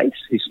chaplaincy space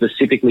who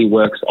specifically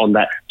works on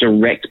that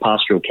direct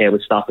pastoral care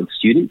with staff and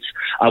students.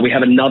 We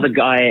have another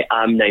guy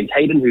named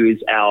Hayden who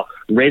is our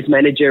res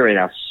manager and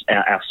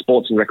our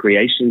sports and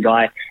recreation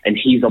guy, and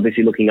he's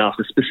obviously looking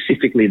after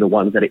specifically the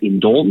ones that are in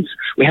dorms.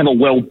 We have a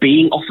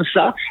well-being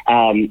officer,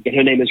 and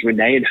her name is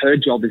Renee, and her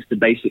job is to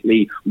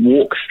basically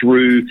walk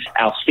through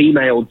our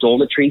female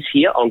dormitories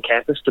here on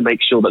campus to make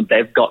sure that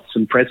they've got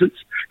some presence.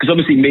 Because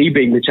obviously me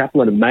being the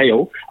chaplain and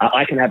male,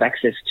 I can have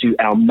access to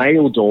our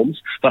male dorms,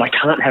 but I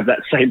can't have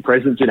that same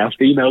presence in our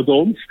female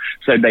dorms.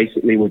 So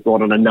basically we've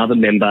brought on another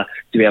member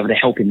to be able to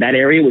help in that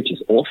area, which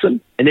is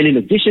awesome. And then in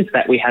addition to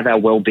that, we have our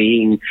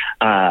well-being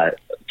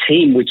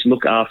team which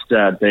look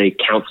after the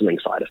counselling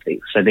side of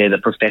things. So they're the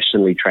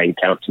professionally trained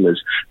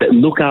counsellors that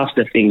look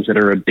after things that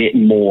are a bit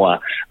more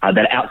that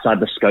are outside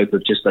the scope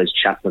of just those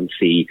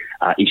chaplaincy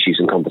issues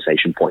and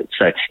conversation points.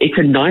 So it's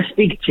a nice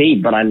big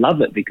team, but I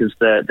love it because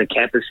the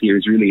campus here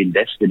is really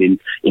invested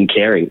in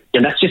caring.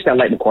 And that's just our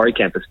Lake Macquarie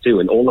campus too,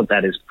 and all of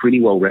that is pretty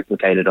well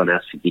replicated on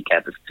our Sydney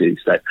campus too.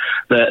 So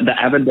the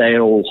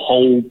Avondale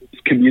whole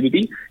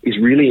community is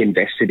really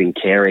invested in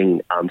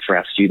caring for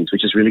our students,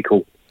 which is really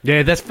cool.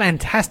 Yeah, that's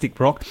fantastic,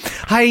 Brock.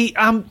 Hey,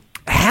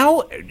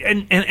 how,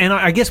 and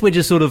I guess we're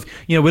just sort of,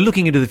 we're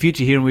looking into the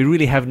future here and we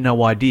really have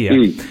no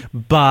idea,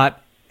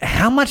 but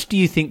how much do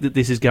you think that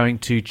this is going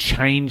to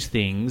change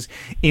things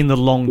in the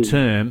long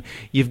term?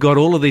 You've got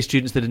all of these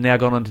students that have now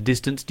gone on to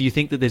distance. Do you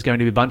think that there's going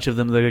to be a bunch of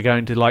them that are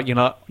going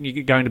to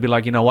you're going to be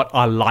like, you know what,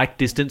 I like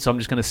distance, so I'm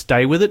just going to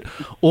stay with it?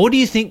 Or do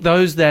you think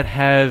those that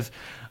have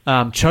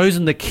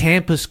chosen the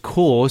campus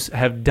course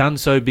have done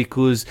so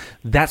because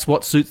that's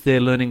what suits their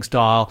learning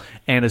style,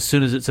 and as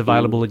soon as it's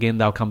available again,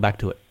 they'll come back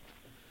to it?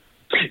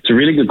 It's a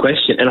really good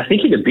question. And I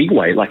think in a big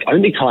way, like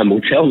only time will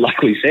tell, like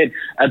we said,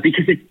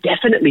 because it's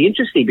definitely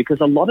interesting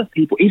because a lot of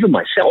people, even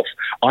myself,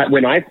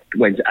 when I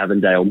went to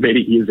Avondale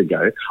many years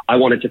ago, I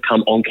wanted to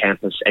come on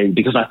campus and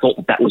because I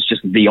thought that was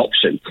just the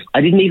option.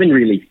 I didn't even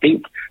really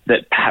think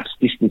that perhaps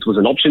distance was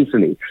an option for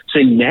me.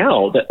 So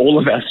now that all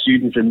of our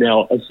students are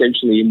now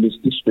essentially in this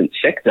distance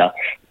sector,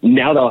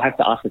 now they'll have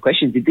to ask the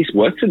question, did this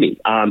work for me?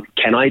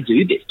 Can I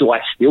do this? Do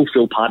I still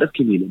feel part of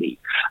community?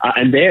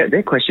 And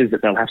they're questions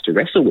that they'll have to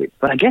wrestle with.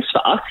 But I guess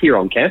for us here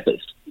on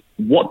campus,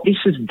 what this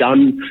has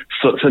done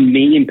for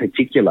me in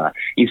particular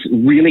is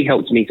really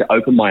helped me to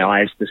open my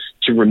eyes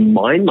to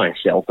remind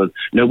myself of,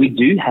 no, we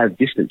do have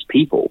distant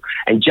people.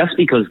 And just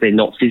because they're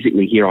not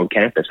physically here on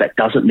campus, that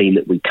doesn't mean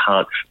that we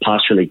can't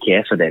pastorally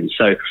care for them.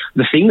 So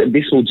the thing that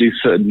this will do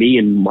for me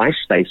in my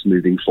space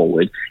moving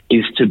forward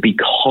is to be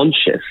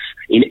conscious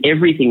in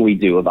everything we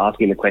do of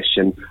asking the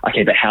question,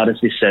 okay, but how does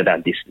this serve our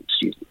distant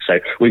students? So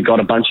we've got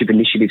a bunch of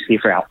initiatives here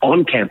for our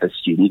on-campus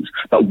students,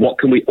 but what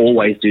can we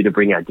always do to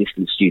bring our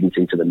distant students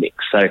into the mix?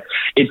 So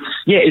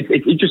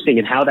it's interesting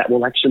in how that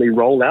will actually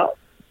roll out.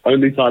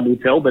 Only time will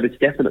tell, but it's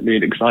definitely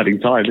an exciting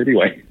time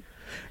anyway.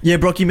 Yeah,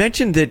 Brock, you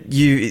mentioned that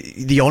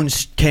the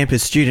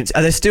on-campus students,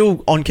 are there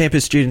still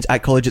on-campus students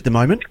at college at the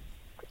moment?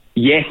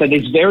 Yeah, so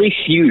there's very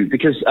few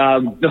because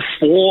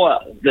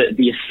before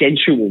the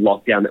essential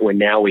lockdown that we're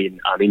now in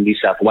New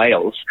South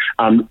Wales,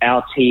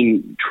 our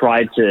team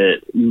tried to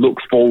look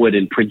forward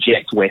and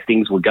project where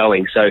things were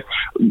going. So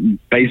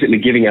basically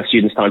giving our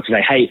students time to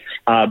say, hey,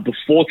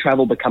 before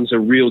travel becomes a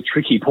real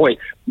tricky point,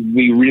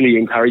 we really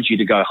encourage you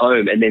to go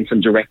home. And then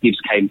some directives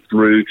came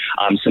through,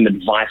 some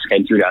advice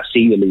came through to our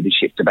senior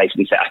leadership to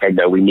basically say, okay,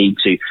 no, we need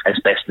to, as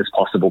best as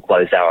possible,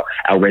 close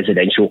our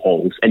residential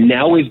halls. And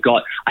now we've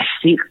got, I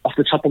think off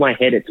the top of my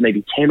head, it's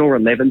maybe 10 or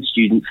 11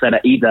 students that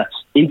are either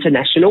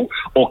international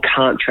or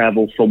can't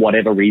travel for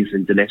whatever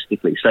reason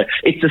domestically. So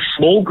it's a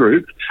small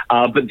group,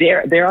 but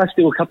there are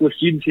still a couple of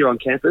students here on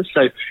campus.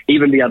 So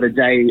even the other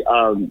day,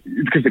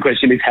 because the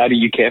question is, how do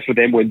you care for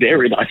them when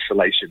they're in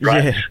isolation,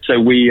 right? Yeah. So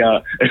we,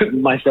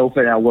 myself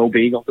and our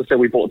wellbeing officer,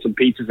 we bought some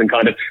pizzas and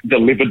kind of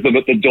delivered them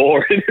at the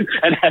door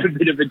and had a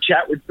bit of a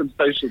chat with some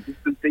social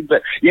distancing.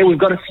 But yeah, we've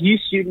got a few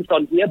students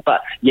on here,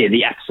 but yeah,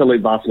 the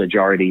absolute vast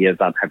majority have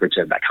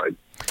returned back home.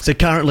 So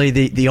currently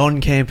the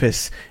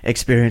on-campus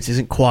experience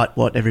isn't quite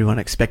what everyone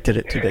expected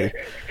it to be.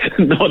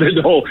 Not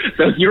at all.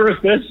 So if you're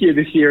a first year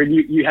this year and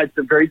you had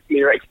some very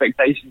clear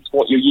expectations for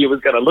what your year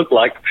was going to look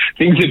like,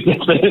 things have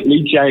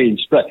definitely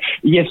changed. But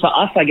yeah, for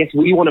us, I guess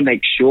we want to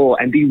make sure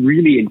and be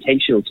really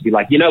intentional to be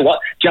like, you know what,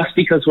 just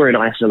because we're in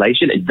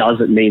isolation, it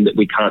doesn't mean that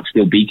we can't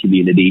still be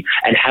community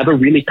and have a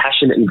really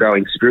passionate and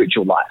growing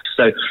spiritual life.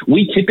 So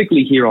we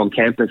typically here on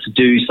campus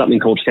do something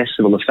called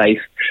Festival of Faith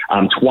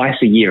twice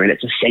a year, and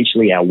it's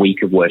essentially our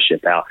week of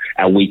worship,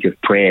 our week of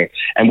prayer.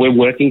 And we're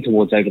working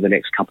towards over the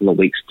next couple of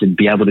weeks to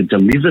be able to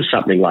deliver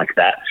something like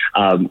that,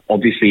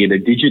 obviously in a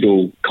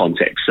digital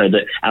context, so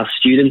that our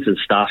students and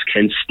staff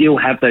can still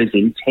have those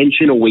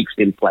intentional weeks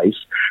in place,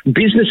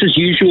 business as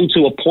usual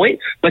to a point,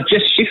 but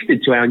just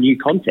shifted to our new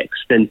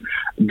context. And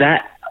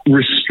that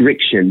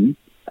restriction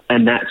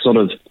and that sort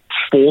of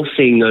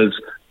forcing of,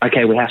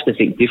 okay, we have to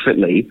think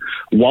differently.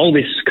 While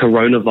this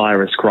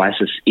coronavirus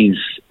crisis is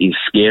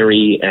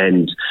scary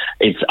and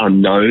it's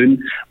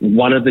unknown,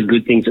 one of the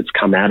good things that's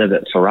come out of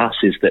it for us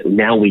is that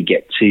now we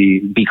get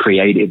to be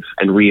creative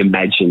and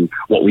reimagine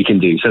what we can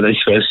do. So those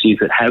first years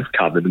that have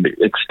covered and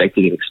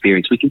expected an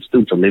experience, we can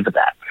still deliver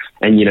that.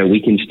 And, you know,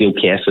 we can still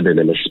care for them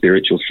in a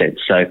spiritual sense.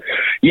 So,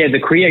 yeah, the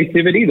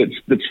creativity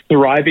that's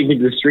thriving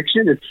in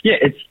restriction,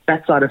 it's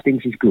that side of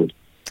things is good.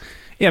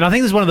 Yeah, and I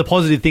think this is one of the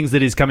positive things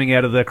that is coming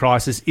out of the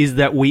crisis is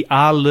that we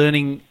are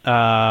learning,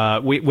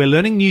 we're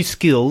learning new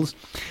skills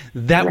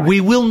that we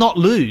will not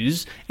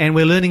lose, and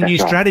we're learning new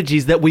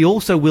strategies that we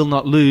also will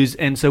not lose,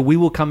 and so we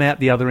will come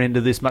out the other end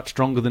of this much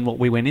stronger than what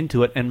we went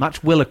into it, and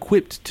much well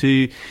equipped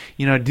to,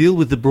 you know, deal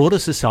with the broader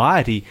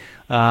society.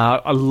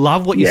 I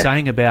love what you're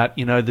saying about,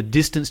 you know, the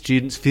distant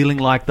students feeling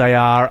like they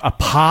are a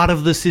part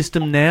of the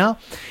system now,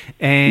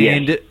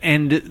 and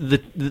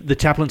the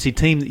chaplaincy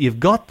team that you've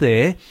got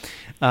there.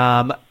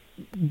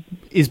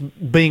 Is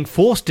being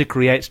forced to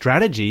create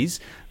strategies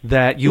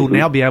that you'll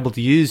now be able to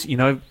use, you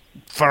know,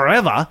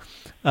 forever,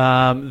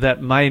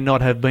 that may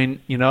not have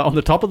been, you know, on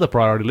the top of the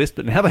priority list,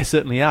 but now they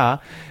certainly are.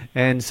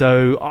 And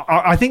so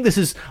I think this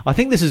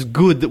is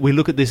good that we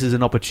look at this as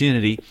an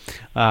opportunity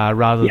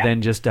rather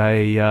than just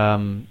a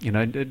you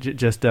know,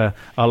 just a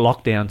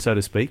lockdown, so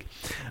to speak.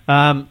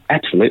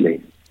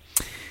 Absolutely.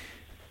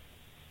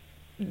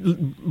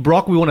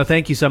 Brock, we want to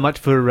thank you so much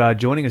for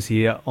joining us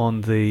here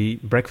on the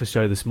breakfast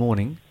show this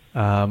morning.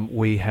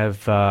 We're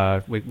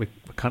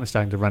kind of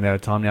starting to run out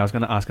of time now. I was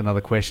going to ask another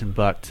question,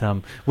 but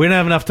we don't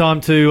have enough time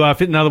to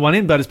fit another one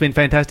in, but it's been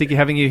fantastic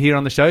having you here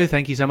on the show.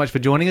 Thank you so much for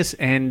joining us,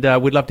 and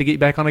we'd love to get you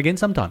back on again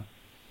sometime.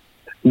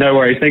 No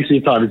worries. Thanks for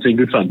your time. It's been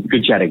good fun.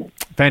 Good chatting.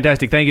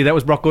 Fantastic. Thank you. That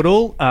was Brock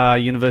Goodall,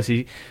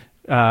 University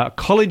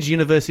College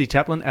University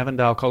chaplain,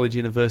 Avondale College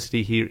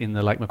University here in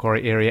the Lake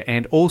Macquarie area,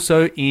 and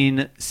also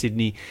in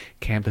Sydney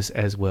campus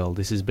as well.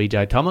 This is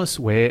BJ Thomas,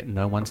 Where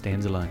No One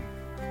Stands Alone.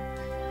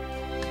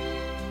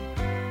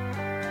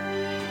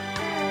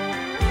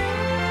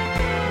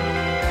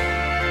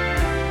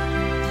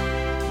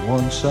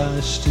 Once I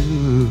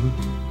stood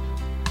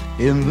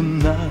in the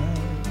night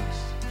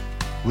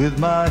with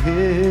my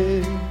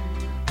head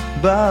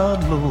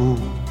bowed low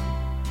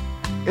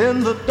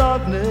in the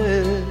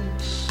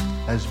darkness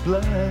as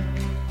black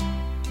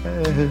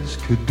as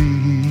could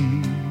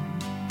be,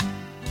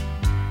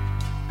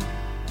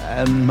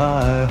 and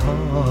my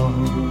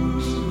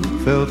heart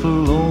felt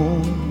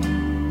alone,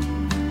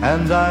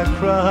 and I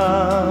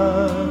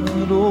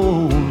cried,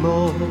 oh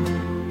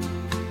Lord,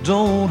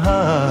 don't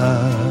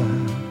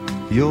hide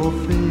your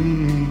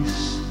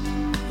face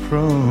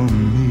from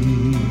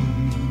me.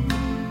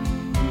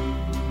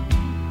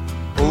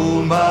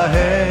 Hold my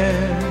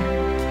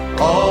hand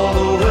all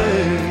the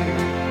way,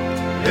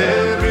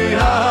 every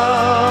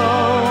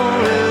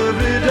hour,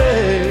 every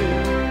day,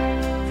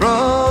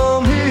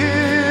 from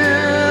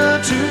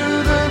here to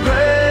the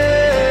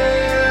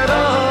great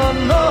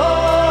unknown.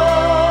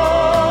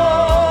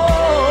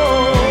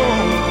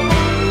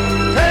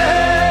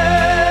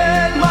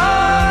 Take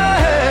my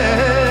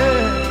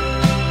hand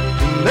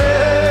and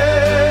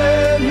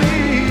let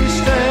me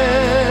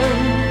stand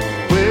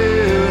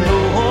where no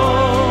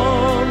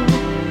one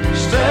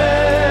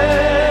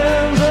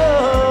stands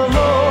alone.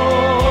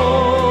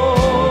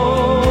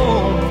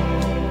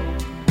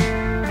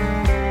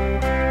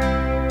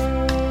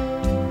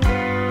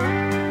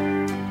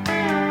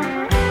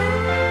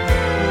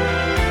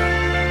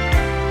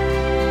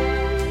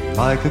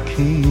 Like a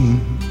king,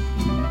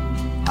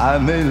 I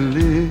may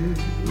live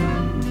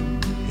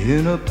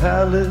in a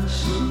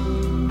palace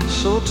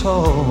so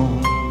tall,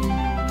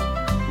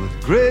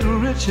 with great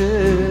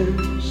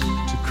riches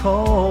to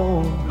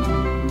call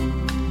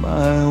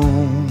my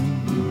own.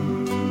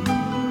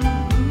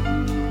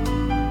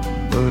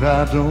 But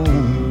I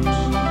don't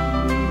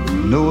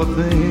know a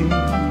thing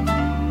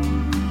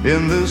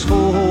in this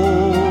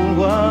whole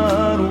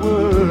wide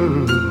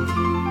world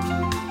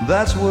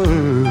that's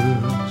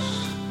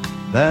worse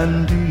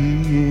than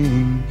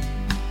being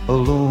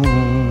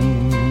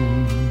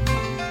alone.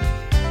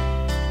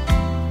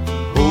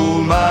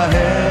 Hold my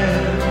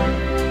hand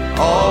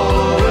all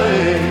the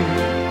way,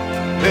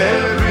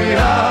 every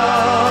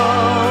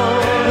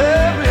hour,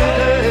 every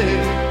day,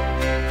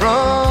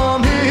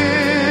 from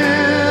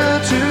here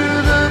to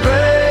the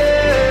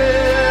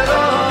great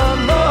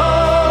unknown.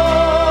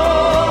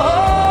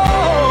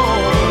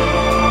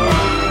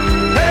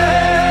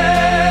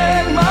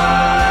 Take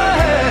my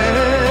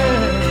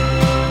hand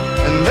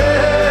and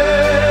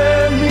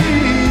let me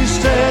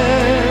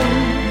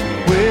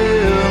stand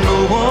where no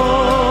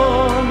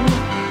one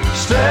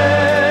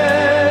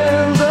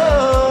stands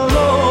alone.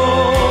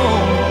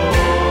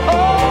 Oh,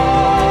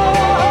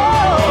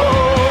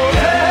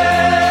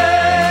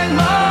 take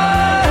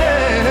my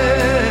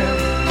hand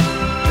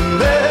and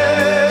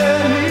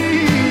let me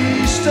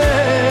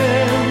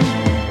stand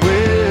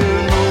where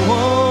no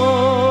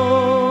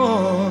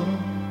one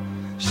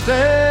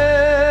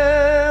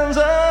stands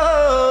alone.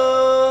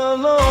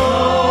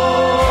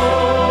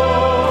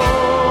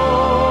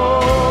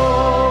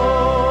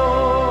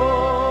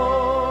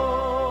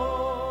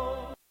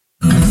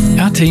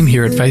 Our team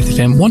here at Faith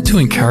FM want to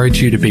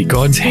encourage you to be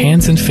God's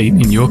hands and feet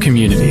in your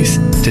communities,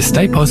 to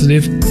stay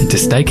positive and to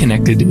stay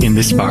connected in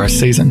this virus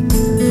season.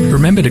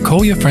 Remember to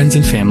call your friends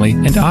and family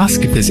and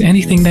ask if there's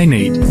anything they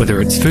need,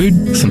 whether it's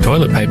food, some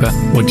toilet paper,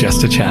 or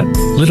just a chat.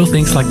 Little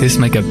things like this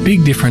make a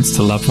big difference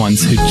to loved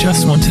ones who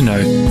just want to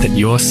know that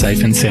you're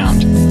safe and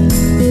sound.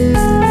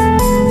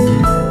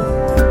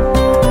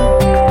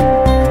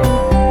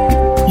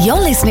 You're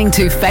listening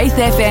to Faith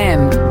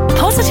FM,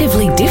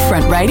 positively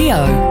different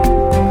radio.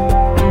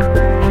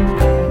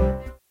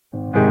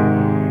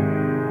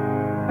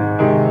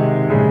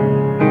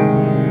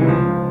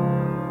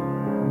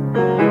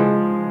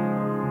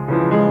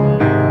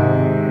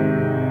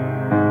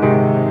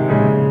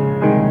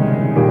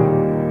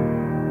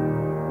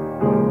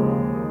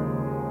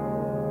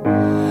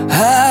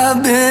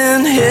 I've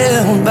been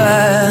held by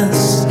a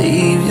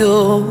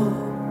Savior.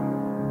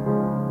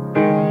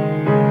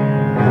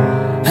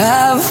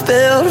 I've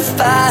felt a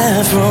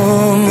fire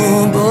from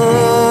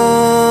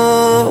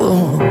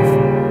above.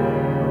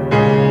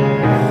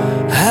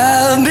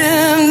 I've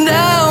been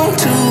down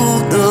to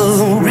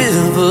the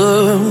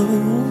river.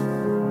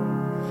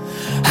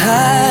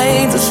 I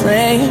ain't the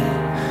same,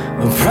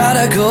 a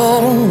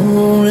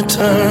prodigal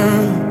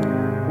return.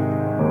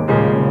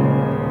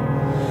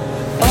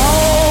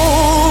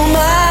 All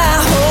my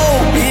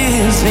hope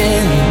is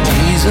in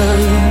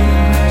Jesus.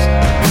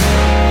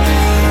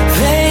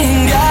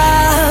 Thank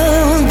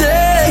God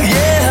that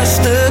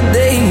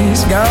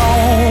yesterday's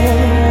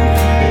gone.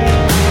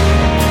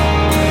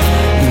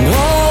 And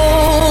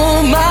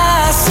all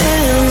my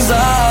sins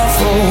are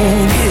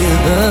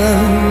forgiven.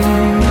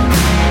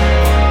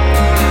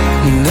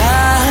 And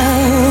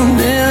I've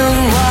been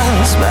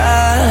washed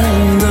by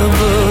the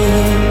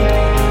blood.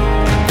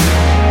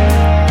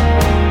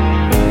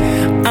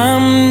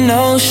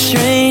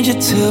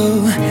 to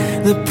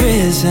the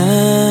prison.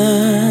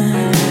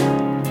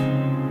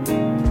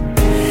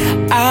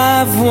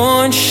 I've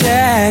worn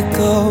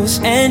shackles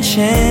and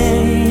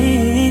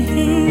chains,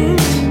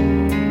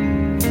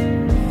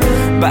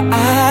 but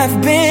I've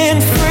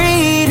been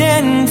freed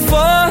and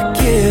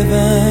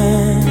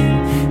forgiven.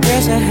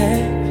 Yes, I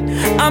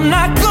have. I'm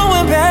not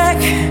going back.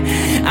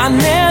 I'll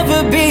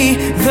never be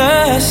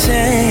the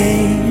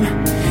same.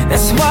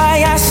 That's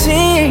why I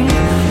sing.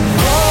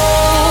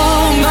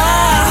 Oh,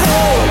 my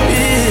hope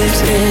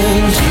is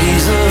in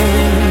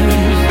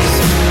Jesus.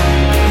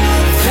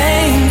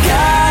 Thank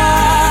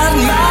God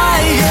my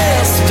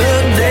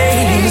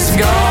yesterday's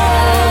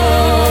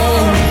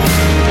gone.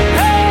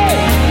 Hey!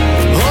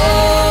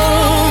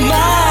 Oh,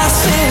 my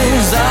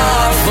sins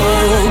are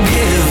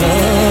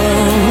forgiven.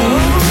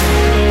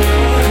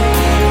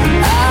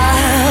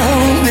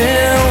 I've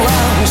been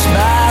washed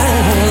by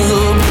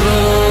the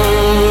blood.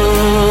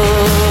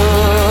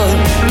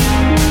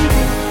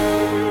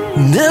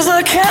 There's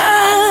a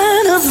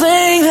kind of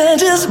thing that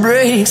just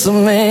breaks a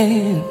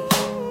man,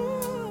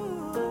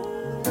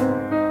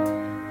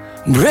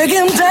 break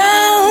him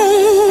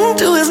down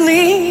to his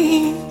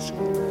knees.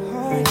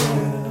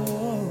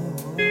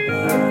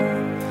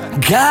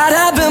 God,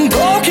 I've been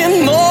broken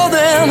more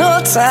than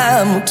a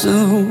time or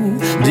two.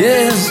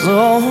 Yes,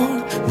 Lord.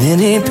 Then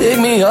he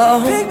picked me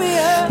up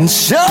and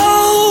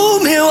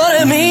showed me what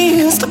it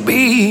means to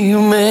be a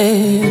man.